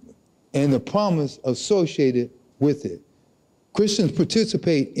 And the promise associated with it. Christians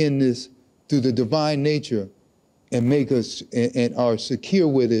participate in this through the divine nature and make us and are secure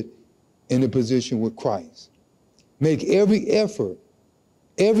with it in a position with Christ. Make every effort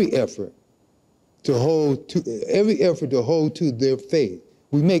to hold to their faith.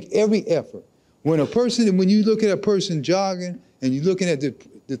 We make every effort. When you look at a person jogging and you're looking at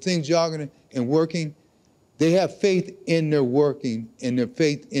the things jogging and working, they have faith in their working and their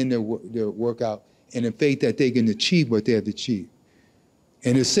faith in their workout and the faith that they can achieve what they have achieved.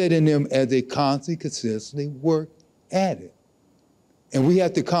 And it's set in them as they constantly, consistently work at it. And we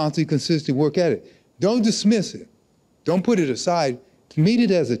have to constantly, consistently work at it. Don't dismiss it. Don't put it aside. Meet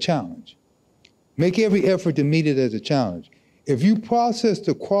it as a challenge. Make every effort to meet it as a challenge. If you process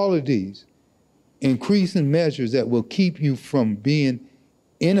the qualities, increasing measures that will keep you from being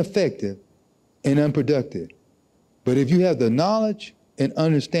ineffective and unproductive. But if you have the knowledge and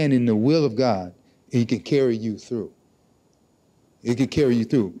understanding the will of God, He can carry you through. It can carry you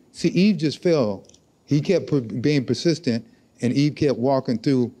through. See, Eve just fell. He kept being persistent, and Eve kept walking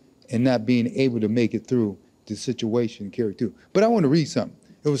through and not being able to make it through the situation and carry through. But I want to read something.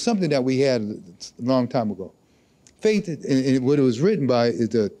 It was something that we had a long time ago. Faith, and what it was written by, is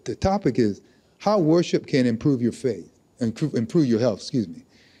the topic is how worship can improve your faith, improve your health, excuse me.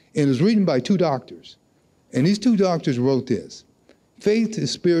 And it was written by two doctors. And these two doctors wrote this: faith is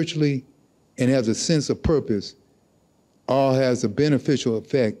spiritually and has a sense of purpose, all has a beneficial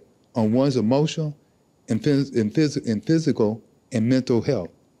effect on one's emotional and physical and mental health.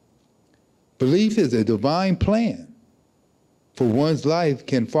 Belief is a divine plan for one's life,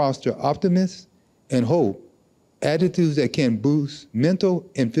 can foster optimism and hope, attitudes that can boost mental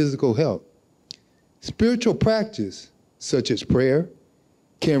and physical health. Spiritual practice, such as prayer,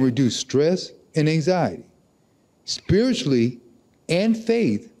 can reduce stress and anxiety. Spiritually and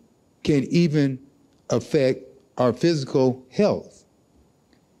faith can even affect our physical health.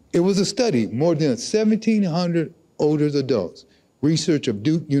 It was a study, more than 1,700 older adults, research of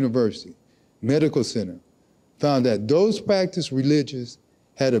Duke University Medical Center, found that those practiced religious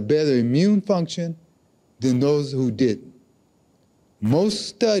had a better immune function than those who didn't. Most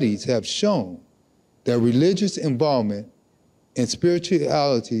studies have shown that religious involvement and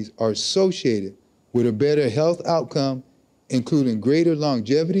spiritualities are associated with a better health outcome, including greater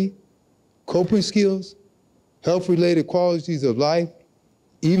longevity, coping skills, health-related qualities of life,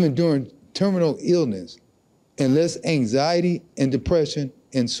 even during terminal illness, and less anxiety and depression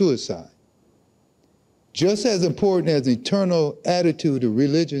and suicide. Just as important as the eternal attitude of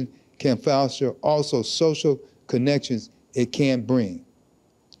religion can foster also social connections it can bring.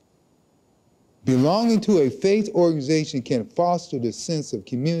 Belonging to a faith organization can foster the sense of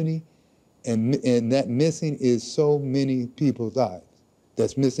community, and that missing is so many people's lives.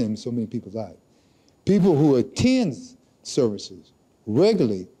 That's missing in so many people's lives. People who attend services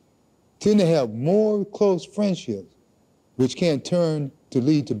regularly tend to have more close friendships, which can turn to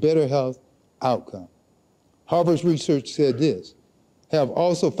lead to better health outcomes. Harvard's research said this: have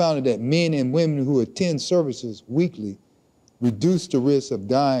also found that men and women who attend services weekly reduce the risk of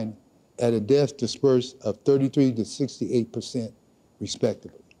dying at a death dispersed of 33 to 68%,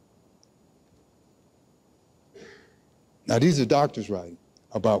 respectively. Now, these are doctors writing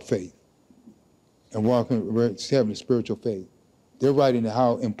about faith and having a spiritual faith. They're writing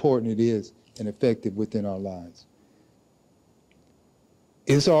how important it is and effective within our lives.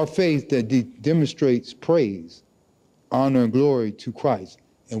 It's our faith that demonstrates praise, honor, and glory to Christ.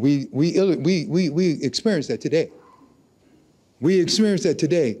 And we experience that today. We experience that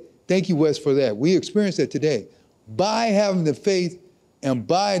today. Thank you, Wes, for that. We experience that today. By having the faith and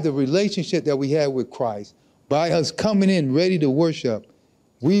by the relationship that we had with Christ, by us coming in ready to worship,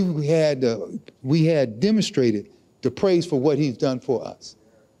 we had demonstrated the praise for what He's done for us.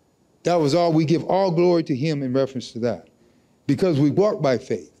 That was all. We give all glory to Him in reference to that. Because we walk by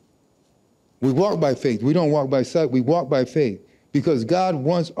faith. We walk by faith. We don't walk by sight. We walk by faith. Because God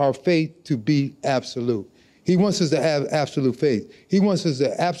wants our faith to be absolute. He wants us to have absolute faith. He wants us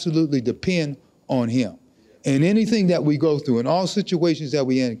to absolutely depend on Him. In anything that we go through, in all situations that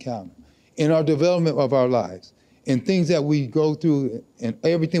we encounter, in our development of our lives, in things that we go through, and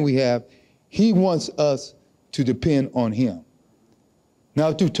everything we have, He wants us to depend on Him.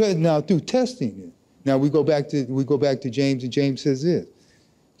 Now through testing it. Now we go back to James, and James says this.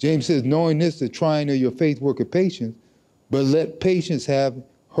 James says, knowing this, the trying of your faith worketh patience, but let patience have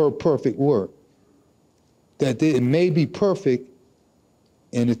her perfect work, that it may be perfect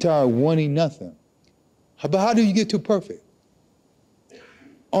and entire, wanting nothing. But how do you get to perfect?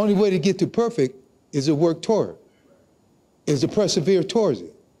 Only way to get to perfect is to work toward it, is to persevere towards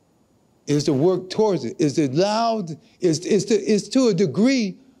it, is to work towards it, is to a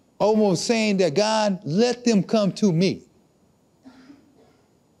degree almost saying that, God, let them come to me.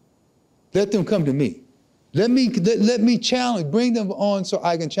 Let them come to me. Let me challenge, bring them on so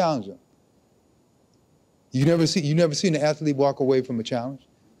I can challenge them. You never seen an athlete walk away from a challenge?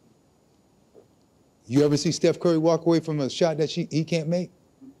 You ever see Steph Curry walk away from a shot that he can't make?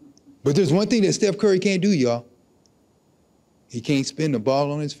 But there's one thing that Steph Curry can't do, y'all. He can't spin the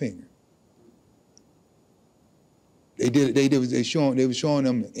ball on his finger. They were showing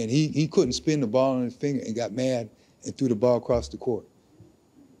him, and he couldn't spin the ball on his finger and got mad and threw the ball across the court.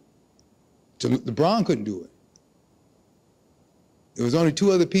 So LeBron couldn't do it. There was only two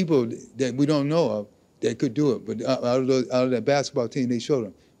other people that we don't know of that could do it, but out of that basketball team, they showed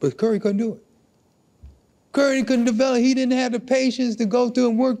him. But Curry couldn't do it. Curry couldn't develop. He didn't have the patience to go through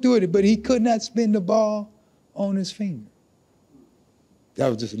and work through it, but he could not spin the ball on his finger. That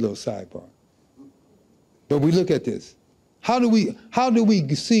was just a little sidebar. But we look at this. How do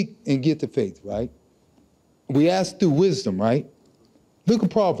we seek and get the faith, right? We ask through wisdom, right? Look at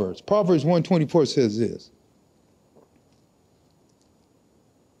Proverbs. Proverbs 1:24 says this.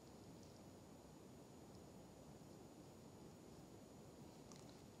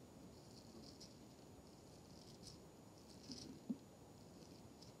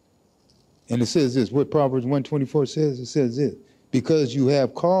 And it says this, what Proverbs 1:24 says, it says this, because you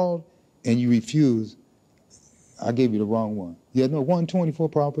have called and you refuse, I gave you the wrong one. Yeah, no, 124,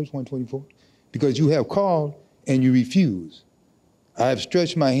 Proverbs 124. Because you have called and you refuse. I have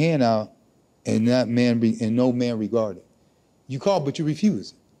stretched my hand out and no man regarded. You called, but you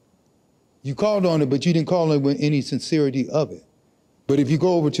refused. You called on it, but you didn't call it with any sincerity of it. But if you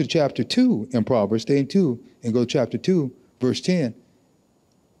go over to chapter 2 in Proverbs, stay in 2, and go chapter 2, verse 10,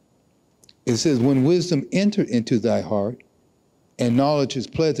 it says, when wisdom enter into thy heart, and knowledge is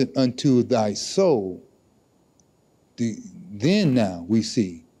pleasant unto thy soul, then now we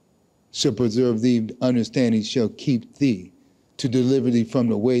see, shall preserve thee, understanding shall keep thee, to deliver thee from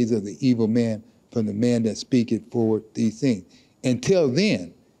the ways of the evil man, from the man that speaketh forward these things. Until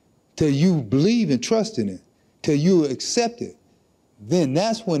then, till you believe and trust in it, till you accept it, then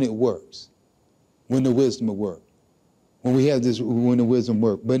that's when it works, when the wisdom will work. When the wisdom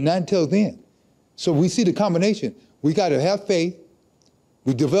works, but not until then. So we see the combination. We got to have faith.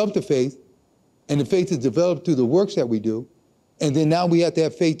 We develop the faith, and the faith is developed through the works that we do. And then now we have to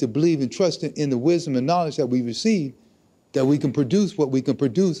have faith to believe and trust in the wisdom and knowledge that we receive, that we can produce what we can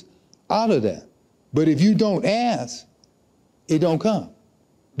produce out of that. But if you don't ask, it don't come.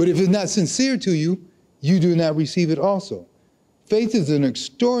 But if it's not sincere to you, you do not receive it also. Faith is an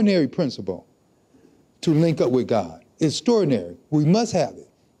extraordinary principle to link up with God. Extraordinary. We must have it.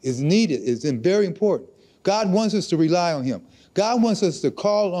 It's needed. It's very important. God wants us to rely on him. God wants us to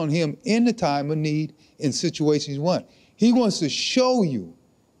call on him in the time of need, in situations you want. He wants to show you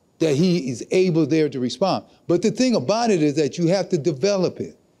that he is able there to respond. But the thing about it is that you have to develop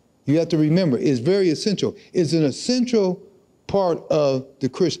it. You have to remember, it's very essential. It's an essential part of the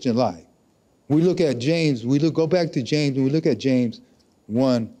Christian life. We look at James, go back to James, and we look at James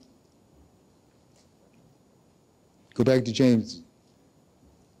 1. Go back to James.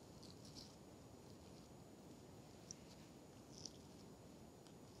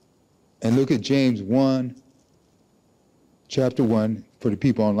 And look at James 1, chapter 1. For the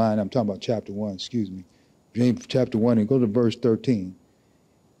people online, I'm talking about chapter 1, excuse me. James chapter 1, and go to verse 13.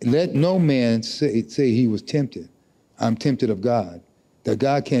 Let no man say he was tempted. I'm tempted of God, that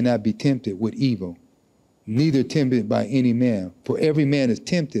God cannot be tempted with evil, neither tempted by any man. For every man is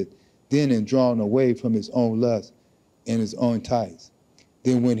tempted, then and drawn away from his own lust and his own ties.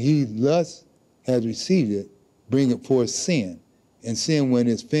 Then when he lust has received it, bring it forth sin. And sin, when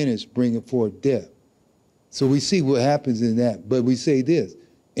it's finished, bring it forth death. So we see what happens in that. But we say this,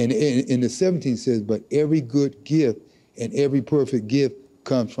 and in the 17th says, but every good gift and every perfect gift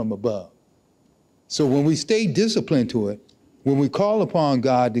comes from above. So when we stay disciplined to it, when we call upon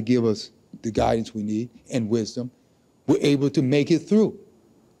God to give us the guidance we need and wisdom, we're able to make it through.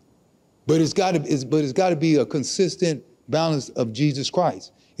 But it's got to be a consistent balance of Jesus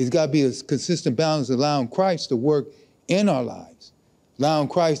Christ. It's got to be a consistent balance allowing Christ to work in our lives, allowing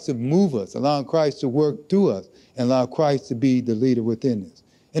Christ to move us, allowing Christ to work through us, and allow Christ to be the leader within us.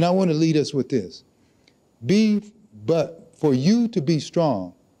 And I want to lead us with this. But for you to be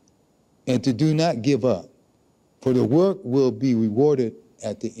strong and to do not give up, for the work will be rewarded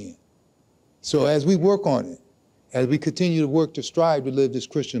at the end. So as we work on it, as we continue to work to strive to live this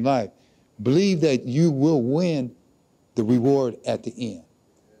Christian life, believe that you will win the reward at the end.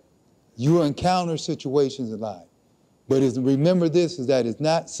 You will encounter situations in life. But remember this, is that it's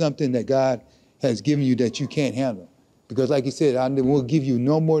not something that God has given you that you can't handle. Because like he said, I will give you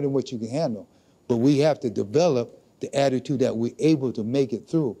no more than what you can handle. But we have to develop the attitude that we're able to make it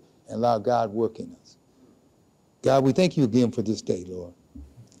through and allow God work in us. God, we thank you again for this day, Lord.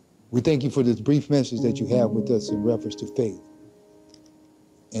 We thank you for this brief message that you have with us in reference to faith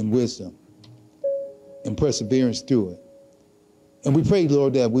and wisdom and perseverance through it. And we pray,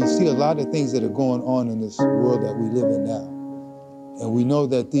 Lord, that we see a lot of things that are going on in this world that we live in now. And we know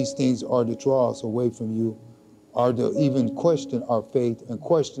that these things are to draw us away from you, are to even question our faith and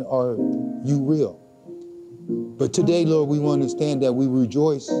question, are you real? But today, Lord, we want to understand that we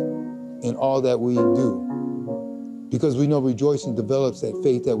rejoice in all that we do, because we know rejoicing develops that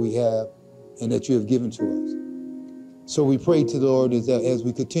faith that we have and that you have given to us. So we pray to the Lord is that as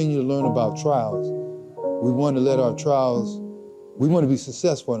we continue to learn about trials, We want to let our trials, we want to be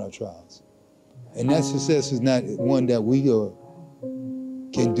successful in our trials. And that success is not one that we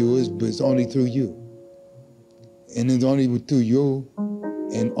can do, but it's only through you. And it's only through you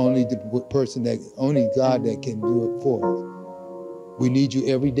and only the person only God that can do it for us. We need you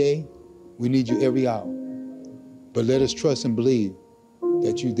every day. We need you every hour. But let us trust and believe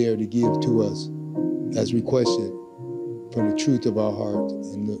that you're there to give to us as requested from the truth of our heart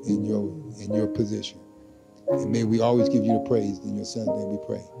in your position. And may we always give you the praise. In your son's name we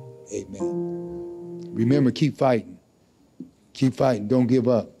pray. Amen. Remember, keep fighting. Keep fighting. Don't give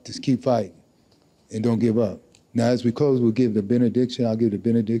up. Just keep fighting and don't give up. Now, as we close, we'll give the benediction. I'll give the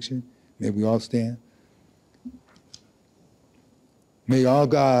benediction. May we all stand. May our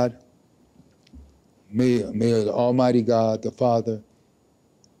God, may the Almighty God, the Father,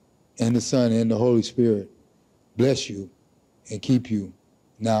 and the Son, and the Holy Spirit bless you and keep you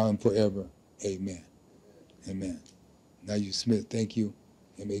now and forever. Amen. Amen. Now you, Smith, thank you,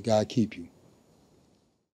 and may God keep you.